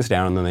break things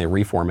down and then they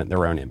reform it in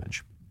their own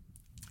image.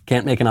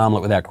 Can't make an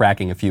omelet without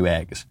cracking a few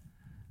eggs,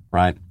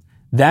 right?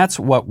 That's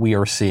what we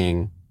are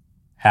seeing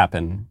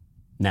happen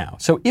now.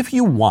 So if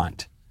you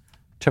want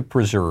to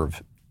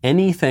preserve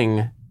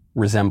anything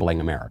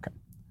resembling America,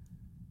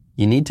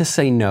 you need to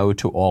say no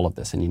to all of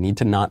this, and you need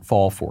to not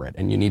fall for it,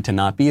 and you need to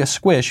not be a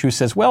squish who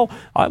says, well,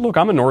 look,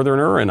 I'm a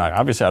Northerner, and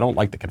obviously I don't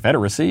like the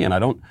Confederacy, and I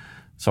don't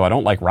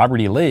like Robert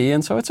E. Lee,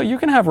 and so you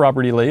can have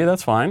Robert E. Lee,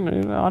 that's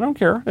fine. I don't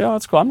care. Yeah,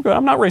 that's cool. I'm good.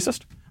 I'm not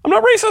racist. I'm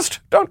not racist.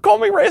 Don't call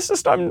me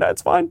racist.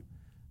 That's fine.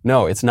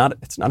 No, it's not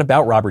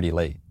about Robert E.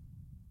 Lee,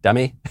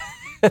 dummy.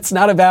 It's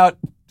not about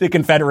the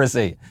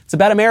Confederacy. It's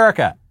about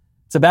America.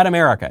 It's about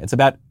America. It's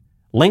about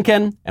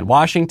Lincoln and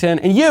Washington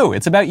and you.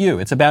 It's about you.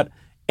 It's about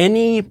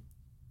any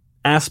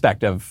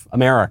aspect of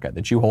America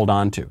that you hold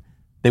on to.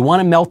 They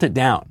want to melt it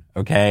down,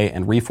 okay,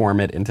 and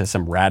reform it into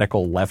some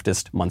radical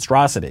leftist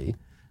monstrosity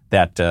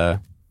that,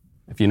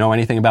 if you know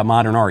anything about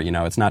modern art, you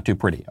know it's not too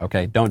pretty,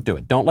 okay? Don't do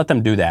it. Don't let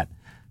them do that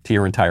to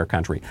your entire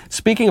country.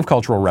 Speaking of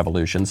cultural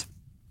revolutions,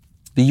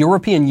 the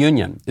European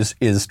Union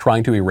is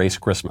trying to erase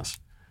Christmas.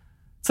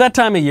 It's that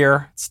time of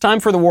year. It's time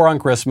for the war on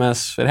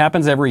Christmas. It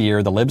happens every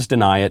year. The libs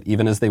deny it,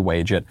 even as they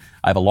wage it.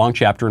 I have a long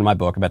chapter in my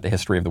book about the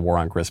history of the war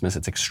on Christmas.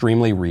 It's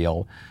extremely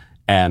real.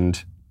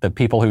 And the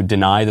people who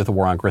deny that the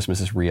war on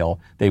Christmas is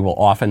real, they will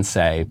often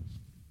say,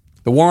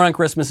 The war on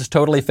Christmas is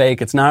totally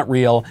fake, it's not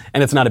real,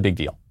 and it's not a big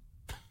deal.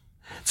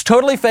 It's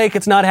totally fake,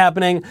 it's not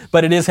happening,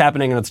 but it is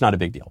happening and it's not a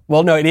big deal.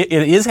 Well, no, it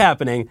is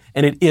happening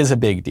and it is a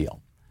big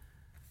deal.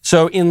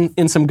 So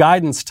in some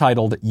guidance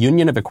titled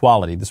Union of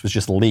Equality, this was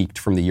just leaked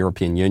from the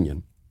European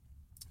Union,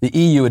 the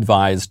EU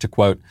advised to,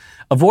 quote,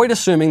 avoid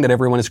assuming that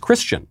everyone is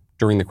Christian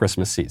during the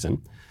Christmas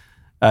season.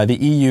 The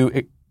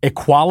EU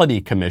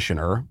Equality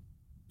Commissioner,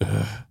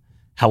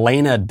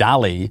 Helena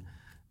Dalli,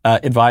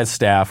 advised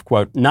staff,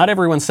 quote, not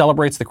everyone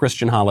celebrates the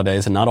Christian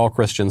holidays and not all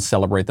Christians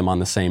celebrate them on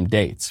the same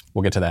dates.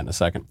 We'll get to that in a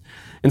second.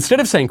 Instead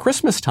of saying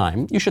Christmas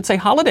time, you should say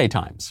holiday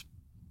times.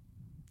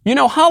 You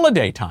know,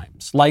 holiday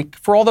times, like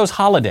for all those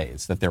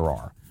holidays that there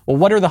are. Well,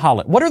 what are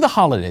the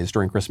holidays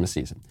during Christmas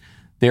season?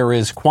 There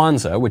is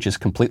Kwanzaa, which is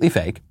completely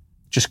fake,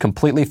 just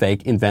completely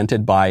fake,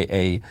 invented by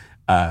a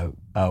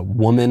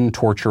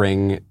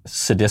woman-torturing,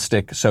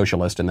 sadistic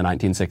socialist in the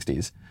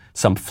 1960s.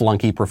 Some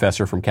flunky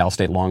professor from Cal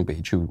State Long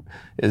Beach, who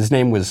his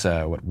name was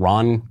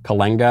Ron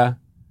Kalenga.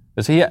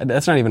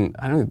 That's not even,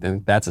 I don't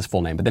think that's his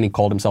full name, but then he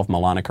called himself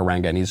Malana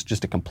Karenga, and he's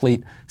just a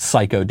complete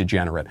psycho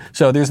degenerate.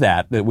 So there's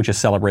that, which is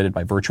celebrated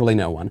by virtually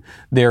no one.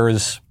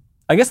 There's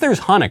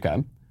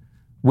Hanukkah,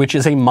 which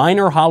is a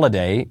minor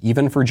holiday,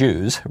 even for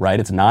Jews, right?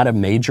 It's not a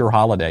major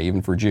holiday,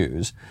 even for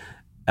Jews.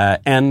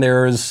 And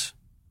there's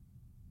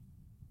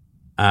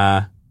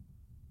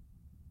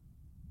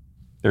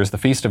the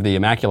Feast of the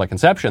Immaculate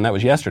Conception. That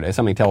was yesterday.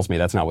 Something tells me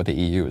that's not what the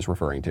EU is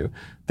referring to.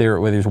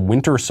 There's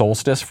winter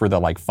solstice for the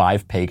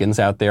 5 pagans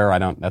out there.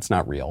 That's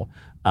not real.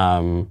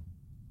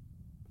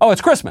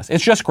 It's Christmas.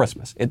 It's just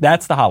Christmas.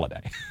 That's the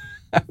holiday.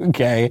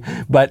 Okay.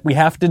 But we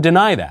have to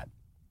deny that.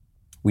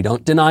 We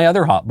don't deny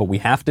but we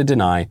have to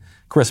deny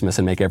Christmas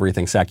and make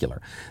everything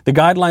secular. The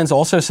guidelines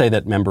also say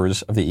that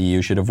members of the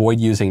EU should avoid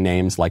using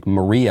names like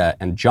Maria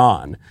and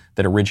John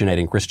that originate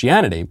in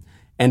Christianity,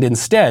 and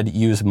instead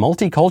use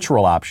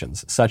multicultural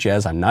options, such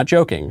as, I'm not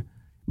joking,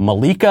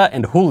 Malika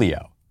and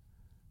Julio.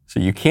 So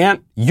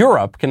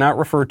Europe cannot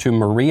refer to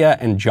Maria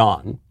and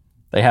John.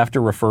 They have to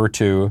refer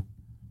to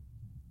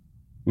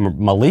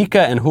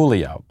Malika and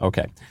Julio.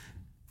 Okay. And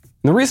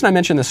the reason I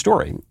mention this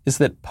story is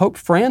that Pope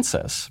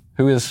Francis,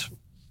 who is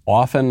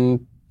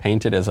often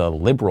painted as a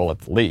liberal at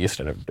the least,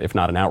 if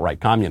not an outright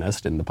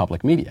communist in the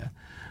public media,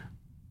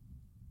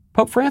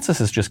 Pope Francis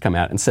has just come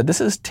out and said, this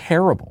is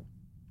terrible.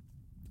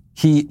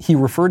 He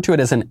referred to it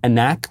as an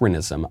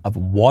anachronism of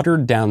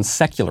watered-down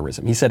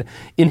secularism. He said,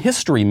 in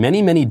history,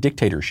 many, many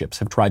dictatorships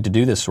have tried to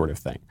do this sort of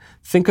thing.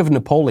 Think of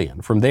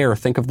Napoleon. From there,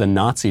 think of the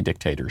Nazi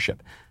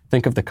dictatorship.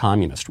 Think of the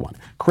communist one.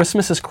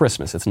 Christmas is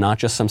Christmas. It's not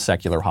just some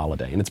secular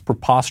holiday, and it's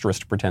preposterous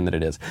to pretend that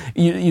it is.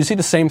 You see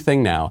the same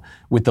thing now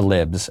with the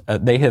libs.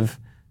 They have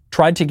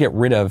tried to get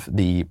rid of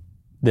the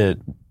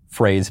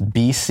phrase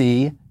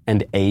BC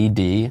and AD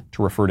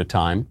to refer to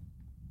time,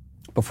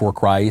 before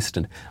Christ,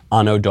 and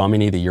Anno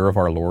Domini, the year of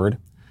our Lord.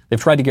 They've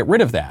tried to get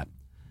rid of that.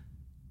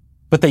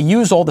 But they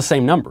use all the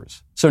same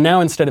numbers. So now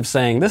instead of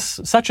saying this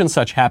such and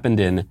such happened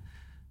in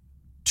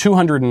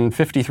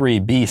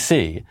 253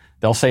 BC,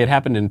 they'll say it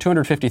happened in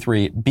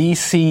 253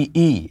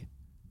 BCE,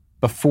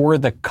 before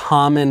the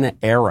Common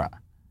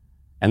Era.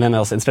 And then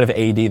instead of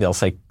AD, they'll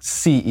say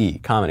CE,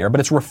 Common Era.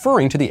 But it's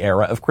referring to the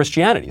era of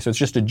Christianity. So it's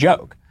just a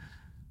joke.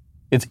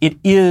 It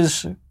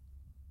is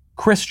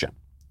Christian.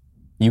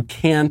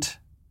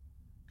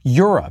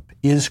 Europe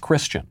is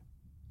Christian.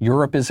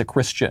 Europe is a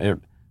Christian. It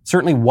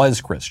certainly was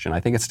Christian.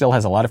 I think it still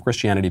has a lot of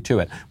Christianity to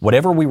it.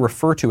 Whatever we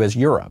refer to as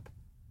Europe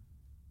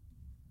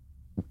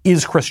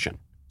is Christian.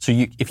 So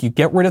if you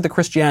get rid of the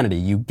Christianity,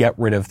 you get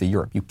rid of the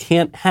Europe. You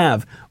can't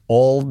have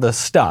all the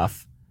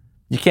stuff.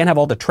 You can't have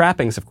all the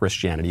trappings of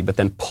Christianity, but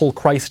then pull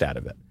Christ out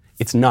of it.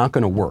 It's not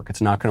going to work.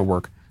 It's not going to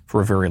work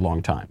for a very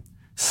long time.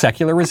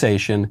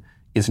 Secularization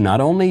is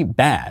not only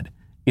bad,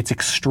 it's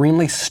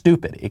extremely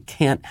stupid. It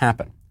can't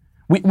happen.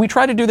 We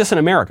try to do this in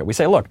America. We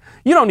say, look,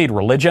 you don't need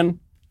religion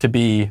to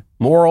be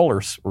moral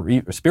or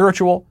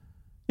spiritual.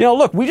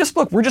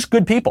 We're just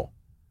good people.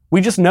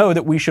 We just know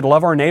that we should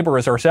love our neighbor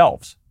as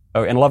ourselves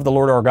and love the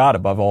Lord our God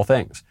above all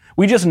things.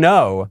 We just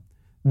know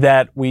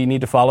that we need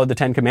to follow the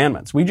 10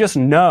 Commandments. We just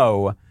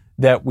know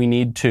that we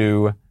need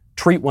to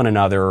treat one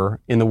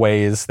another in the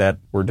ways that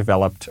were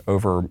developed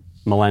over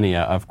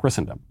millennia of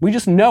Christendom. We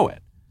just know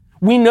it.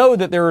 We know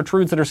that there are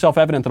truths that are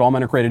self-evident, that all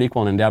men are created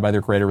equal and endowed by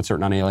their Creator with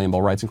certain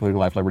unalienable rights, including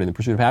life, liberty, and the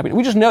pursuit of happiness.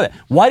 We just know that.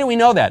 Why do we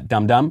know that,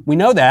 dum-dum? We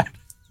know that.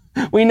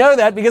 We know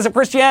that because of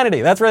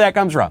Christianity. That's where that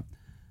comes from.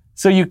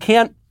 So you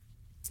can't,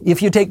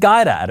 if you take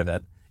God out of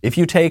it, if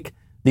you take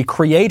the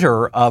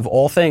creator of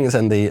all things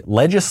and the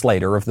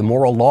legislator of the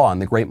moral law and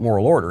the great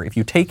moral order, if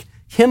you take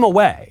him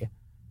away,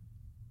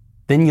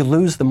 then you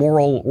lose the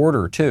moral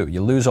order too.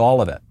 You lose all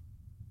of it.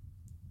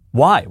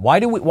 Why?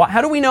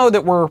 How do we know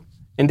that we're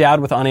endowed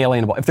with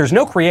unalienable? If there's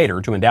no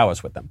creator to endow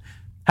us with them,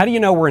 how do you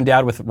know we're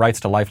endowed with rights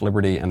to life,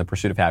 liberty, and the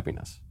pursuit of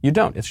happiness? You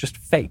don't. It's just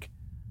fake.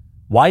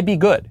 Why be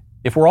good?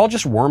 If we're all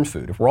just worm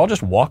food, if we're all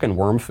just walking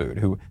worm food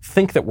who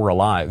think that we're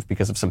alive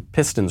because of some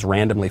pistons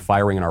randomly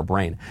firing in our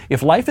brain,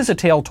 if life is a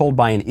tale told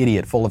by an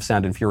idiot full of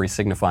sound and fury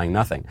signifying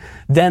nothing,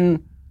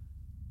 then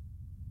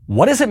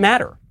what does it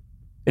matter?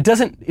 It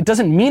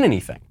doesn't mean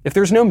anything. If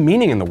there's no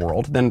meaning in the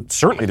world, then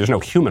certainly there's no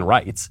human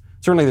rights.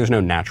 Certainly there's no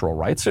natural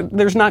rights.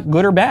 There's not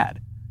good or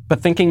bad.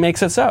 But thinking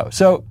makes it so.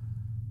 So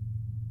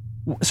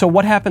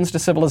what happens to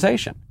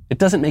civilization? It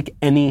doesn't make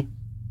any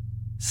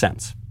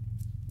sense.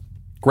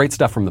 Great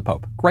stuff from the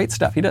Pope. Great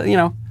stuff. He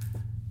does,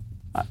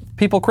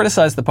 people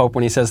criticize the Pope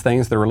when he says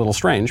things that are a little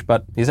strange,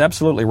 but he's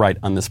absolutely right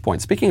on this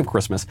point. Speaking of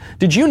Christmas,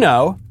 did you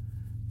know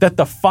that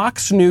the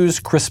Fox News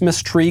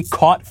Christmas tree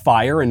caught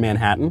fire in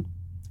Manhattan?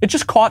 It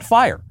just caught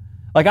fire.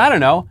 Like, I don't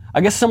know.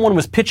 I guess someone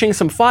was pitching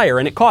some fire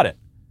and it caught it.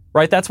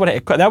 Right? That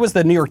was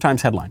the New York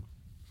Times headline.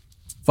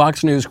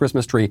 Fox News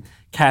Christmas tree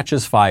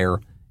catches fire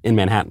in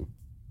Manhattan.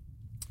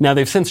 Now,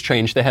 they've since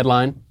changed the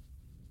headline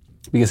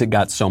because it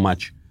got so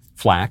much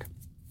flack.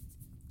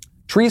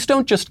 Trees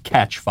don't just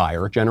catch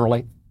fire,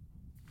 generally.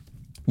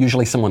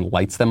 Usually someone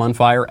lights them on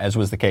fire, as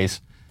was the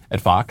case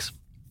at Fox.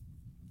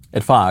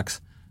 At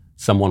Fox,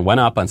 someone went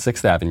up on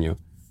 6th Avenue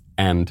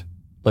and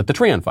lit the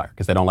tree on fire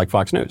because they don't like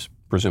Fox News,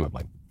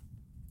 presumably.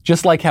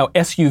 Just like how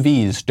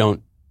SUVs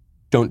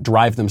don't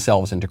drive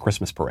themselves into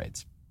Christmas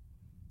parades.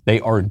 They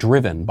are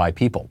driven by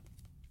people.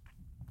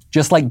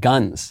 Just like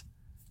guns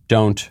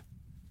don't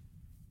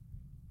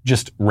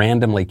just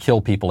randomly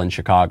kill people in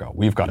Chicago.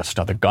 We've got to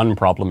stop the gun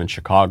problem in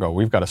Chicago.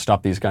 We've got to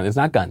stop these guns. It's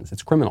not guns,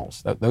 it's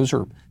criminals.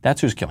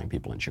 That's who's killing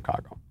people in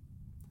Chicago.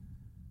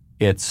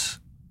 It's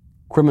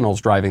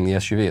criminals driving the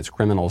SUV. It's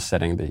criminals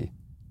setting the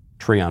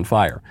tree on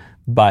fire.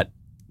 But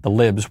the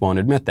libs won't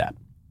admit that.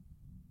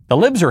 The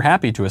libs are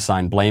happy to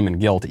assign blame and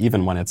guilt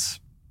even when it's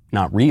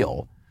not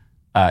real,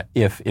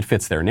 if it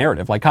fits their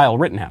narrative. Like Kyle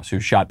Rittenhouse, who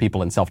shot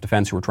people in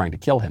self-defense who were trying to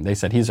kill him. They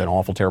said he's an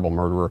awful, terrible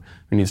murderer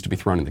who needs to be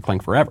thrown in the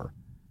clink forever.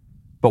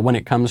 But when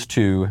it comes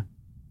to,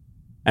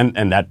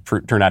 and that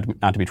turned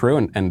out not to be true,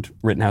 and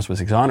Rittenhouse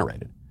was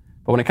exonerated.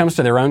 But when it comes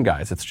to their own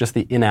guys, it's just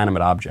the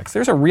inanimate objects.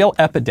 There's a real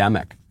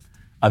epidemic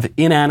of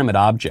inanimate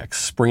objects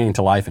springing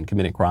to life and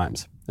committing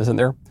crimes, isn't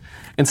there?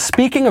 And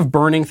speaking of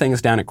burning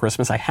things down at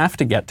Christmas, I have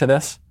to get to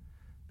this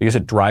because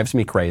it drives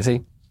me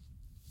crazy.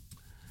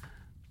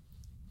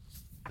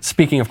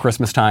 Speaking of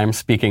Christmas time,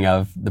 speaking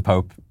of the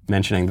Pope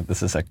mentioning that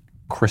this is a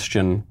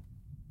Christian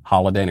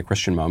holiday and a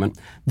Christian moment,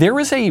 there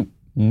is a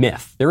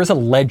myth, there is a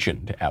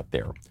legend out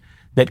there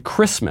that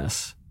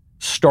Christmas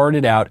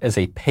started out as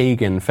a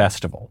pagan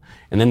festival.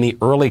 And then the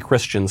early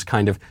Christians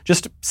kind of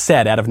just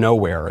said out of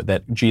nowhere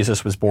that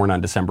Jesus was born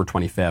on December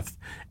 25th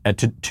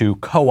to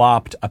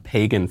co-opt a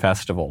pagan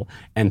festival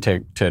and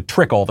to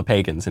trick all the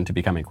pagans into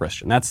becoming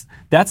Christian. That's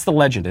the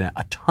legend. And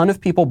a ton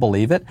of people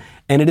believe it,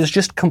 and it is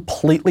just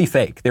completely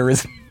fake. There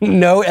is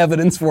no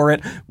evidence for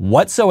it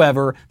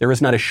whatsoever. There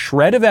is not a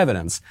shred of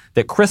evidence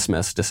that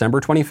Christmas,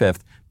 December 25th,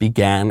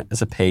 began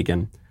as a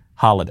pagan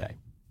holiday.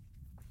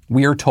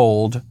 We are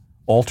told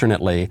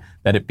alternately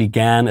that it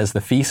began as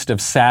the Feast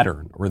of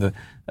Saturn, or the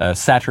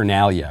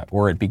Saturnalia,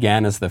 or it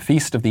began as the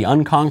Feast of the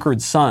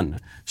Unconquered Sun,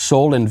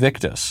 Sol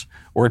Invictus,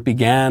 or it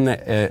began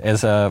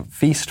as a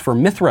feast for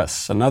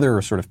Mithras,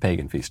 another sort of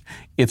pagan feast.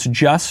 It's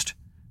just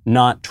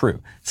not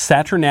true.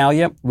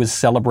 Saturnalia was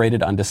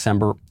celebrated on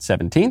December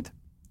 17th. It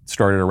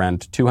started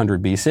around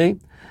 200 BC.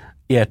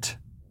 It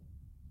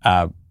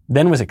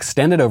then was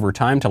extended over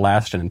time to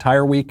last an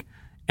entire week,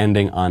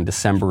 ending on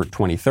December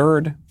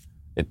 23rd.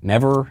 It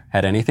never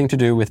had anything to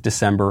do with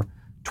December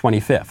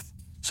 25th.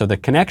 So the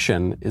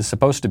connection is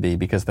supposed to be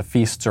because the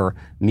feasts are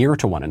near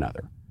to one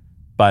another.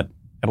 But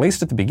at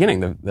least at the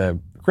beginning, the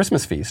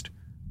Christmas feast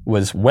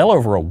was well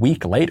over a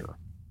week later.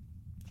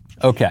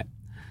 Okay.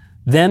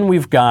 Then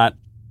we've got,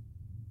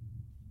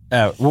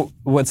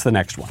 what's the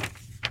next one?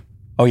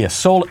 Oh yes,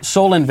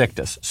 Sol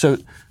Invictus. So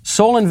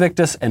Sol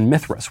Invictus and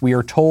Mithras. We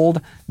are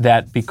told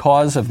that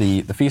because of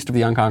the Feast of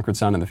the Unconquered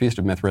Sun and the Feast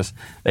of Mithras,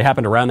 they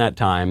happened around that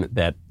time,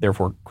 that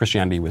therefore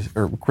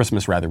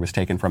Christmas was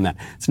taken from that.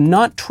 It's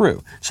not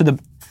true. So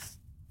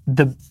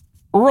the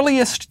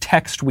earliest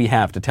text we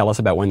have to tell us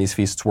about when these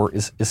feasts were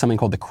is something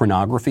called the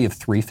Chronography of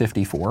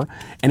 354,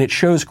 and it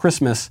shows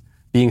Christmas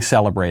being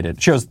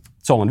celebrated, shows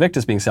Sol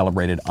Invictus being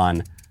celebrated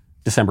on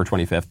December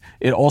 25th.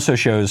 It also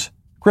shows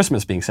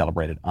Christmas being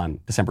celebrated on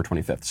December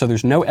 25th. So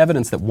there's no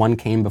evidence that one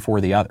came before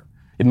the other.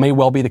 It may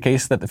well be the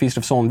case that the Feast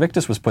of Sol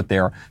Invictus was put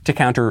there to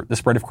counter the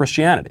spread of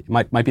Christianity.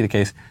 It might be the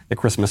case that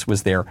Christmas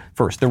was there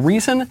first. The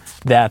reason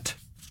that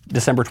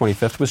December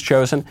 25th was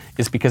chosen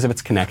is because of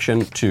its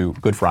connection to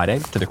Good Friday,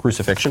 to the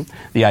crucifixion.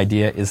 The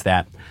idea is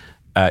that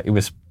it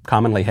was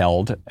commonly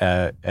held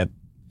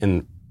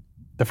in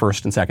the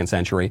 1st and 2nd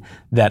century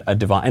that a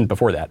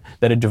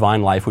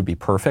divine life would be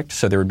perfect,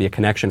 so there would be a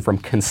connection from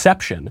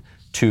conception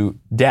to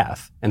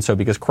death. And so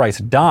because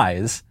Christ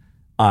dies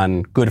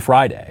on Good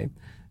Friday,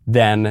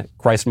 then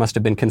Christ must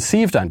have been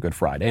conceived on Good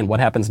Friday. And what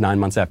happens 9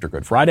 months after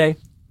Good Friday?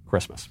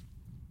 Christmas.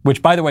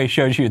 which, by the way,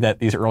 shows you that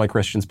these early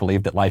Christians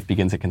believed that life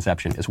begins at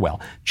conception as well.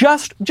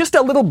 Just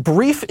a little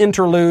brief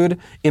interlude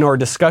in our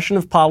discussion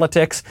of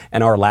politics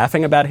and our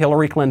laughing about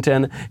Hillary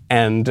Clinton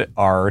and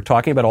our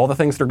talking about all the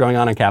things that are going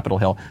on Capitol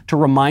Hill to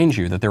remind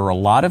you that there are a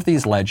lot of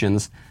these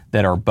legends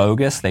that are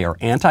bogus. They are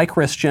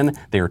anti-Christian.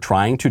 They are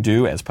trying to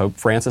do, as Pope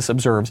Francis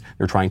observes,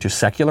 they're trying to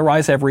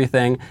secularize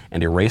everything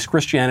and erase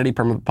Christianity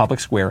from the public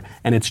square.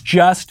 And it's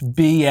just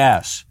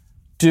BS.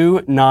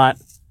 Do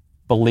not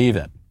believe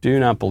it. Do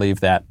not believe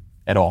that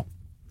at all.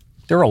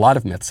 There are a lot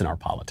of myths in our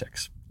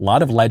politics, a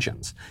lot of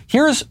legends.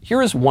 Here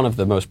is one of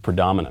the most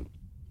predominant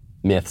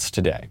myths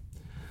today.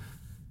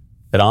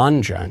 That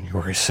on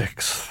January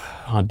 6th,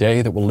 a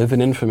day that will live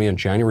in infamy, on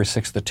January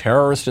 6th, the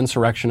terrorist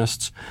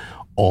insurrectionists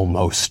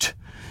almost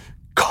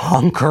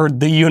conquered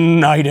the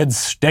United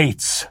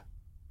States.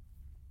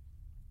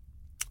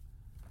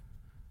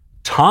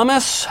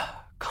 Thomas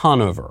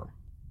Conover.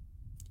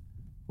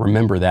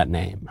 Remember that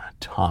name,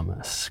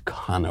 Thomas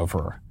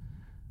Conover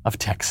of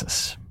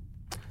Texas.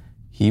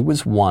 He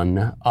was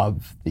one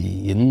of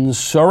the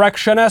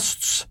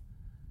insurrectionists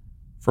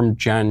from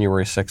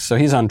January 6th. So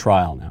he's on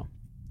trial now.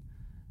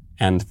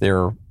 And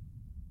their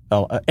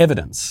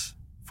evidence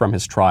from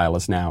his trial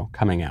is now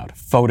coming out.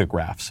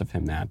 Photographs of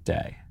him that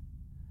day.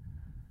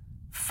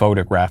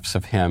 Photographs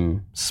of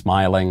him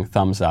smiling,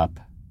 thumbs up,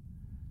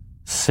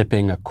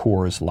 sipping a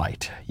Coors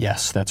Light.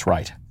 Yes, that's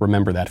right.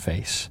 Remember that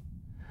face.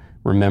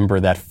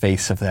 Remember that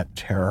face of that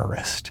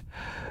terrorist.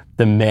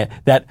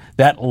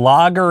 That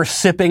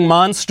lager-sipping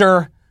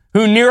monster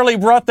who nearly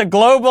brought the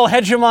global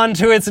hegemon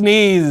to its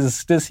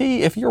knees. Does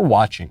he, if you're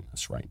watching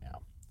this right now,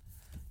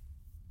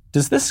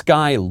 does this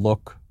guy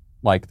look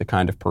like the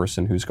kind of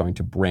person who's going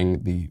to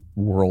bring the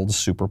world's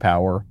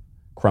superpower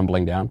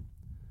crumbling down?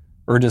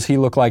 Or does he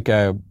look like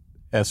a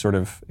sort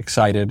of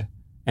excited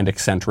and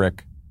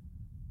eccentric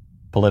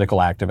political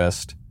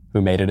activist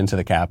who made it into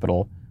the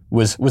Capitol,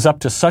 was up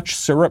to such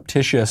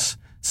surreptitious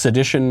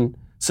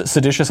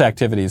seditious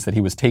activities that he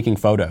was taking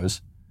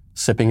photos,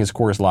 sipping his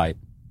Coors Light,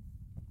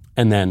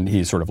 and then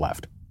he sort of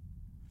left.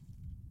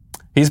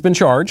 He's been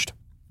charged.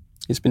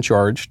 He's been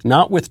charged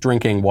not with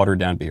drinking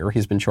watered-down beer.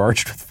 He's been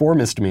charged with 4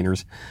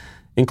 misdemeanors,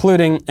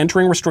 including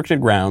entering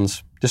restricted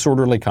grounds,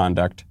 disorderly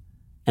conduct,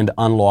 and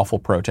unlawful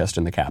protest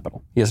in the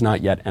Capitol. He has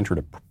not yet entered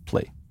a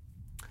plea.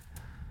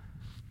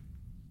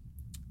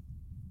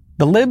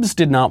 The libs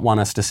did not want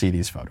us to see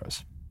these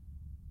photos.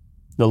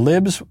 The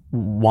libs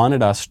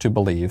wanted us to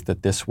believe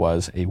that this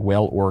was a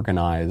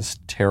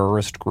well-organized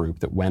terrorist group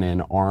that went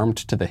in armed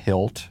to the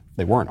hilt.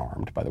 They weren't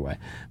armed, by the way,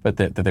 but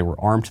that they were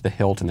armed to the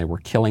hilt and they were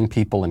killing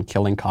people and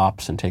killing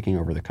cops and taking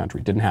over the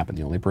country. It didn't happen.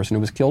 The only person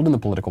who was killed in the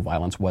political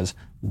violence was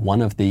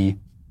one of the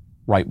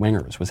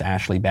right-wingers, was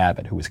Ashley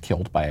Babbitt, who was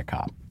killed by a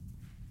cop.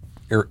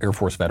 Air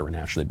Force veteran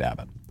Ashley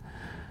Babbitt.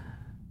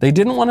 They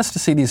didn't want us to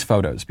see these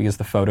photos because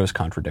the photos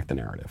contradict the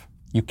narrative.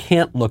 You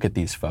can't look at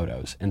these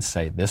photos and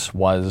say this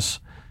was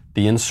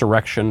the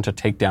insurrection to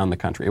take down the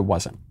country. It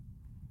wasn't.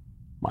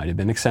 Might have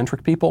been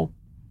eccentric people,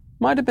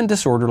 might have been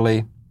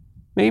disorderly.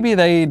 Maybe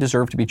they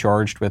deserve to be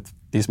charged with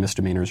these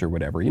misdemeanors or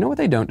whatever. You know what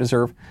they don't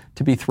deserve?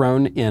 To be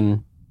thrown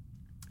in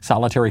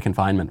solitary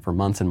confinement for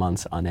months and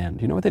months on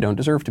end. You know what they don't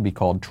deserve? To be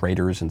called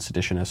traitors and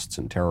seditionists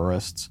and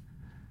terrorists.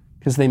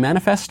 Because they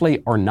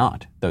manifestly are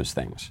not those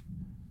things.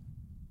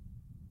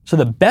 So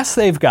the best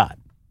they've got,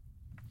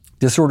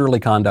 disorderly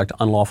conduct,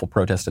 unlawful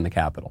protest in the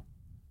Capitol.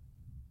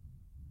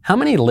 How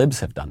many libs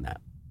have done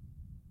that?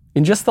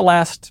 In just the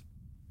last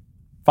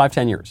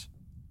 5-10 years.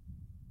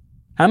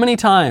 How many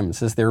times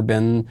has there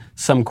been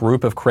some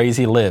group of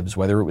crazy libs,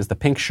 whether it was the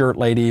pink shirt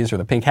ladies or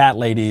the pink hat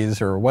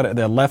ladies or what,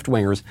 the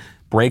left-wingers,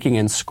 breaking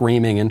and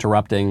screaming,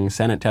 interrupting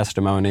Senate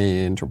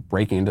testimony,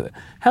 breaking into...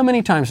 How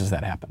many times has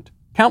that happened?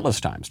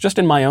 Countless times, just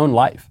in my own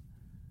life.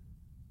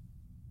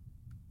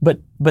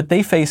 But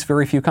they face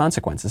very few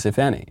consequences, if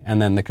any.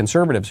 And then the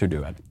conservatives who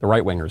do it, the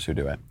right-wingers who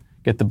do it,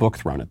 get the book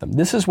thrown at them.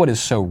 This is what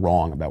is so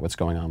wrong about what's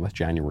going on with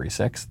January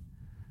 6th.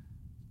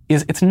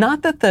 It's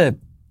not that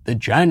the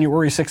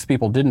January 6th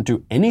people didn't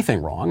do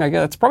anything wrong. I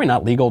guess it's probably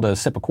not legal to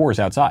sip a Coors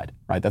outside,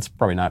 right? That's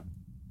probably not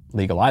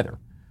legal either.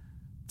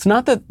 It's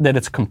not that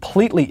it's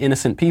completely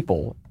innocent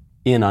people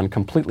in on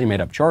completely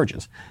made up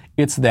charges.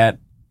 It's that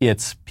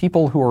it's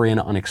people who are in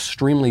on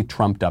extremely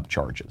trumped up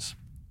charges.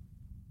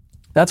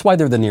 That's why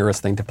they're the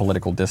nearest thing to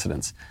political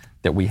dissidents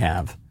that we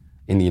have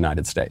in the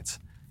United States.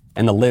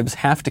 And the libs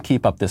have to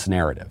keep up this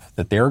narrative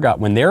that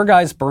when their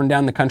guys burn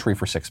down the country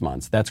for 6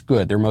 months, that's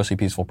good. They're mostly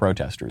peaceful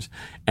protesters.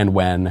 And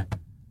when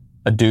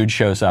a dude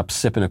shows up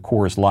sipping a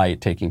Coors Light,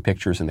 taking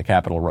pictures in the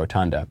Capitol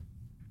Rotunda,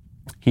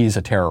 he's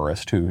a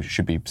terrorist who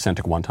should be sent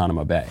to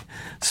Guantanamo Bay.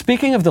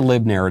 Speaking of the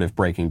lib narrative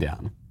breaking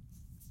down,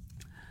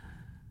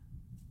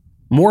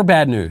 more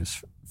bad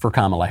news for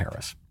Kamala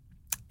Harris.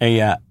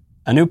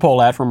 A new poll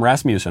out from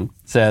Rasmussen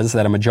says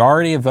that a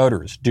majority of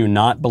voters do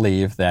not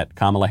believe that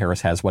Kamala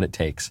Harris has what it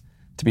takes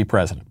to be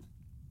president.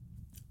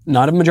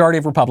 Not a majority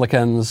of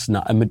Republicans,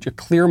 not a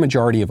clear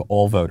majority of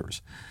all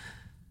voters.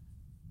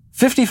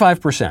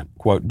 55%,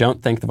 quote,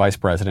 don't think the vice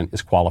president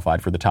is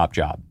qualified for the top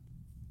job.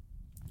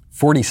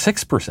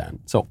 46%,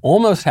 so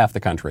almost half the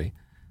country,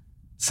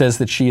 says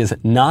that she is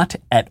not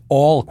at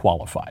all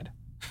qualified.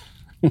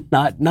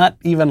 not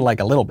even like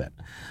a little bit.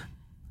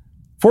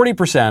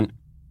 40%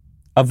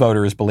 of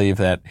voters believe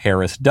that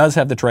Harris does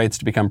have the traits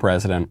to become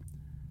president,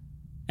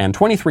 and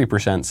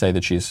 23% say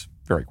that she's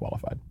very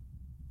qualified.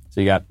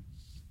 So you got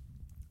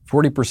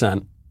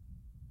 40%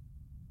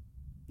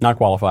 not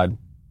qualified,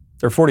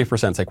 or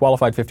 40% say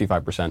qualified,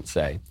 55%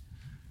 say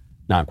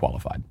not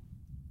qualified.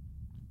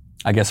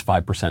 I guess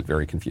 5%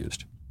 very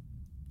confused.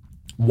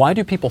 Why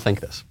do people think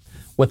this?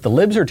 What the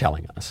libs are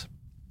telling us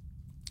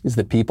is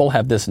that people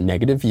have this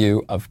negative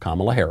view of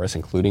Kamala Harris,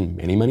 including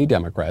many, many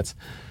Democrats,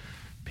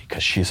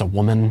 because she's a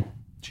woman.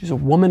 She's a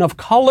woman of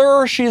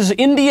color. She's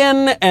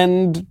Indian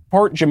and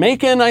part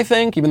Jamaican, I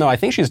think, even though I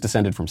think she's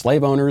descended from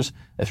slave owners,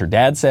 as her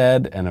dad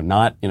said, and I'm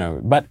not,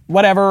 but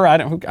whatever. I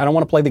don't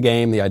want to play the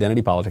game, the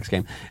identity politics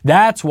game.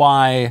 That's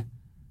why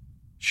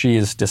she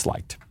is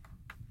disliked.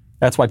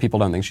 That's why people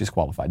don't think she's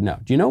qualified. No.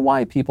 Do you know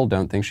why people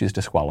don't think she's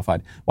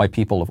disqualified? Why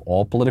people of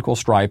all political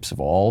stripes, of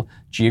all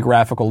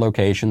geographical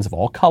locations, of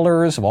all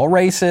colors, of all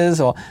races,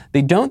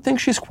 they don't think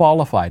she's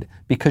qualified?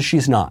 Because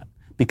she's not.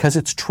 Because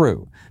it's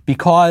true.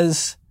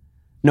 Because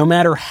no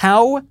matter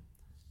how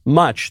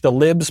much the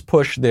libs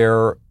push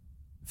their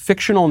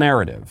fictional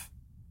narrative,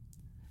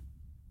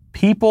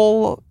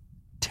 people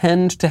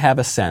tend to have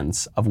a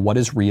sense of what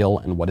is real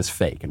and what is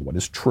fake and what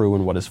is true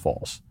and what is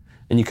false.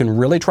 And you can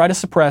really try to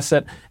suppress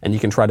it, and you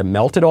can try to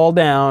melt it all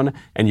down,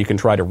 and you can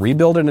try to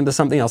rebuild it into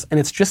something else. And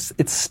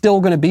it's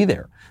still going to be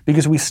there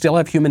because we still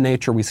have human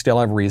nature, we still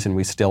have reason,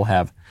 we still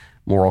have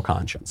moral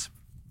conscience.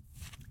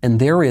 And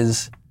there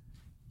is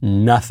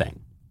nothing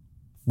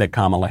that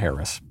Kamala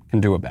Harris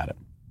can do about it.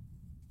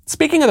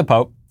 Speaking of the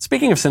Pope,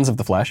 speaking of sins of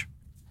the flesh,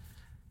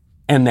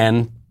 and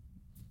then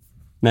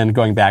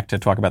going back to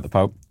talk about the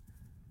Pope,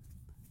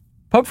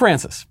 Pope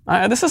Francis.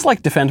 This is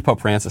like Defend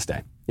Pope Francis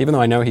Day, even though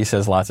I know he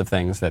says lots of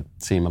things that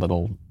seem a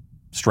little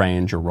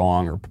strange or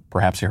wrong or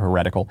perhaps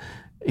heretical.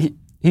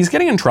 He's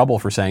getting in trouble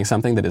for saying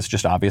something that is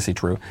just obviously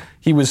true.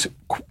 He was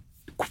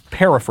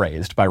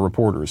paraphrased by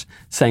reporters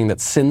saying that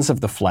sins of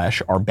the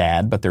flesh are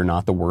bad, but they're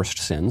not the worst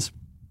sins.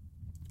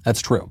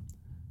 That's true.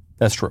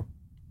 That's true,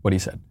 what he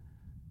said.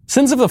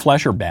 Sins of the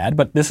flesh are bad,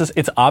 but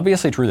it's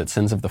obviously true that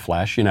sins of the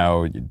flesh,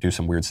 you do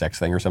some weird sex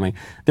thing or something,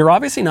 they're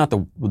obviously not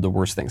the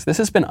worst things. This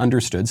has been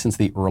understood since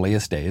the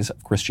earliest days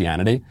of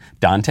Christianity.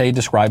 Dante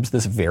describes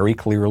this very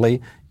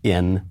clearly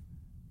in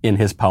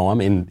his poem,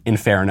 in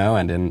Inferno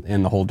and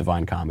in the whole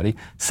Divine Comedy.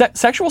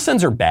 Sexual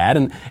sins are bad,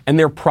 and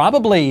they're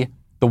probably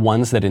the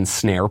ones that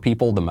ensnare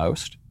people the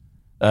most.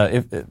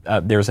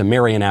 There's a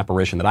Marian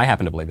apparition that I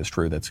happen to believe is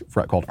true that's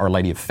called Our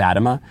Lady of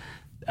Fatima,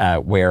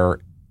 where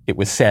it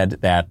was said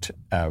that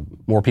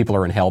more people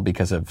are in hell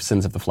because of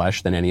sins of the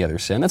flesh than any other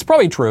sin. That's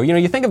probably true.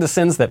 You think of the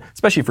sins that,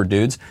 especially for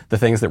dudes, the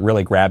things that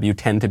really grab you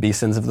tend to be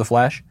sins of the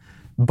flesh.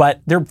 But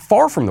they're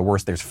far from the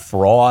worst. There's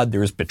fraud,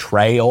 there's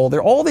betrayal,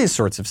 all these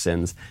sorts of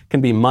sins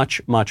can be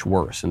much, much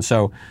worse. And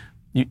so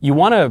you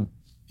want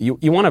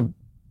to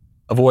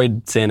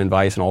avoid sin and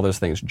vice and all those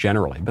things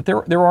generally. But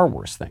there are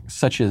worse things,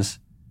 such as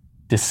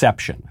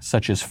deception,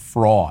 such as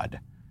fraud,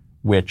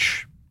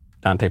 which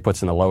Dante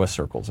puts in the lowest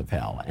circles of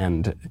hell.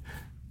 And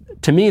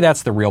to me,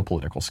 that's the real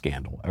political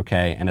scandal,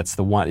 okay? And it's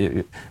the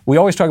one, we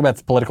always talk about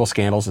the political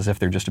scandals as if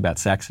they're just about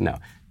sex. No,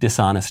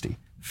 dishonesty,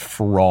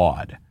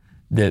 fraud,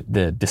 the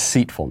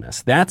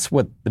deceitfulness. That's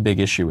what the big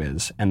issue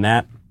is. And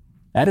that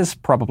is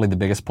probably the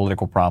biggest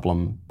political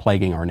problem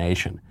plaguing our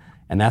nation.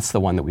 And that's the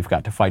one that we've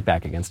got to fight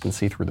back against and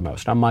see through the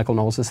most. I'm Michael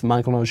Knowles. This is The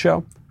Michael Knowles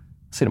Show.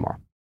 See you tomorrow.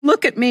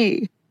 Look at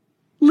me.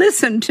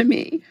 Listen to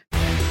me.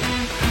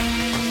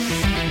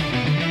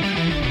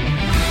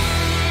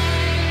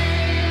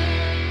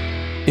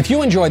 If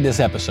you enjoyed this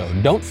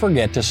episode, don't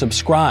forget to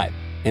subscribe.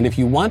 And if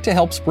you want to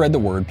help spread the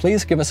word,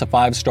 please give us a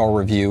 5-star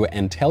review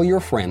and tell your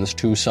friends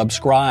to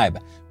subscribe.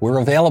 We're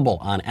available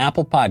on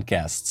Apple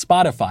Podcasts,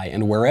 Spotify,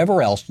 and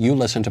wherever else you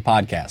listen to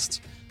podcasts.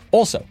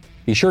 Also,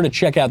 be sure to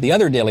check out the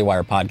other Daily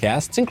Wire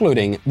podcasts,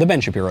 including The Ben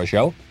Shapiro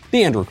Show,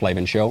 The Andrew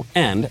Klavan Show,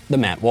 and The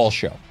Matt Walsh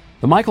Show.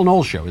 The Michael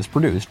Knowles Show is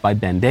produced by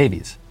Ben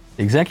Davies.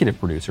 Executive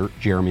producer,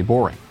 Jeremy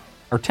Boring.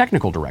 Our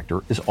technical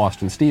director is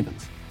Austin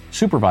Stevens.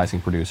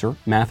 Supervising producer,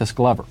 Mathis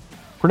Glover.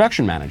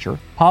 Production manager,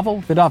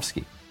 Pavel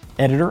Vidovsky.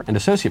 Editor and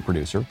associate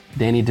producer,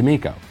 Danny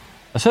D'Amico.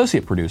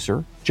 Associate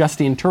producer,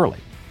 Justine Turley.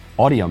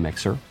 Audio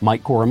mixer,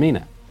 Mike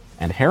Coromina.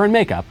 And hair and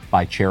makeup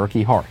by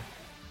Cherokee Hart.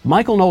 The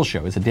Michael Knowles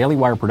Show is a Daily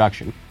Wire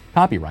production.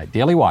 Copyright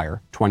Daily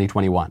Wire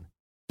 2021.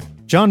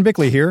 John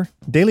Bickley here,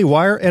 Daily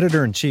Wire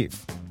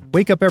Editor-in-Chief.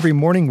 Wake up every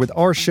morning with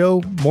our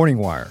show, Morning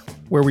Wire,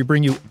 where we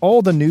bring you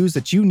all the news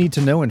that you need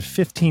to know in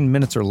 15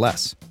 minutes or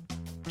less.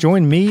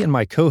 Join me and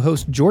my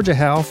co-host Georgia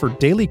Howe for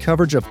daily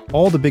coverage of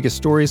all the biggest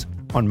stories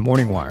on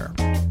Morning Wire.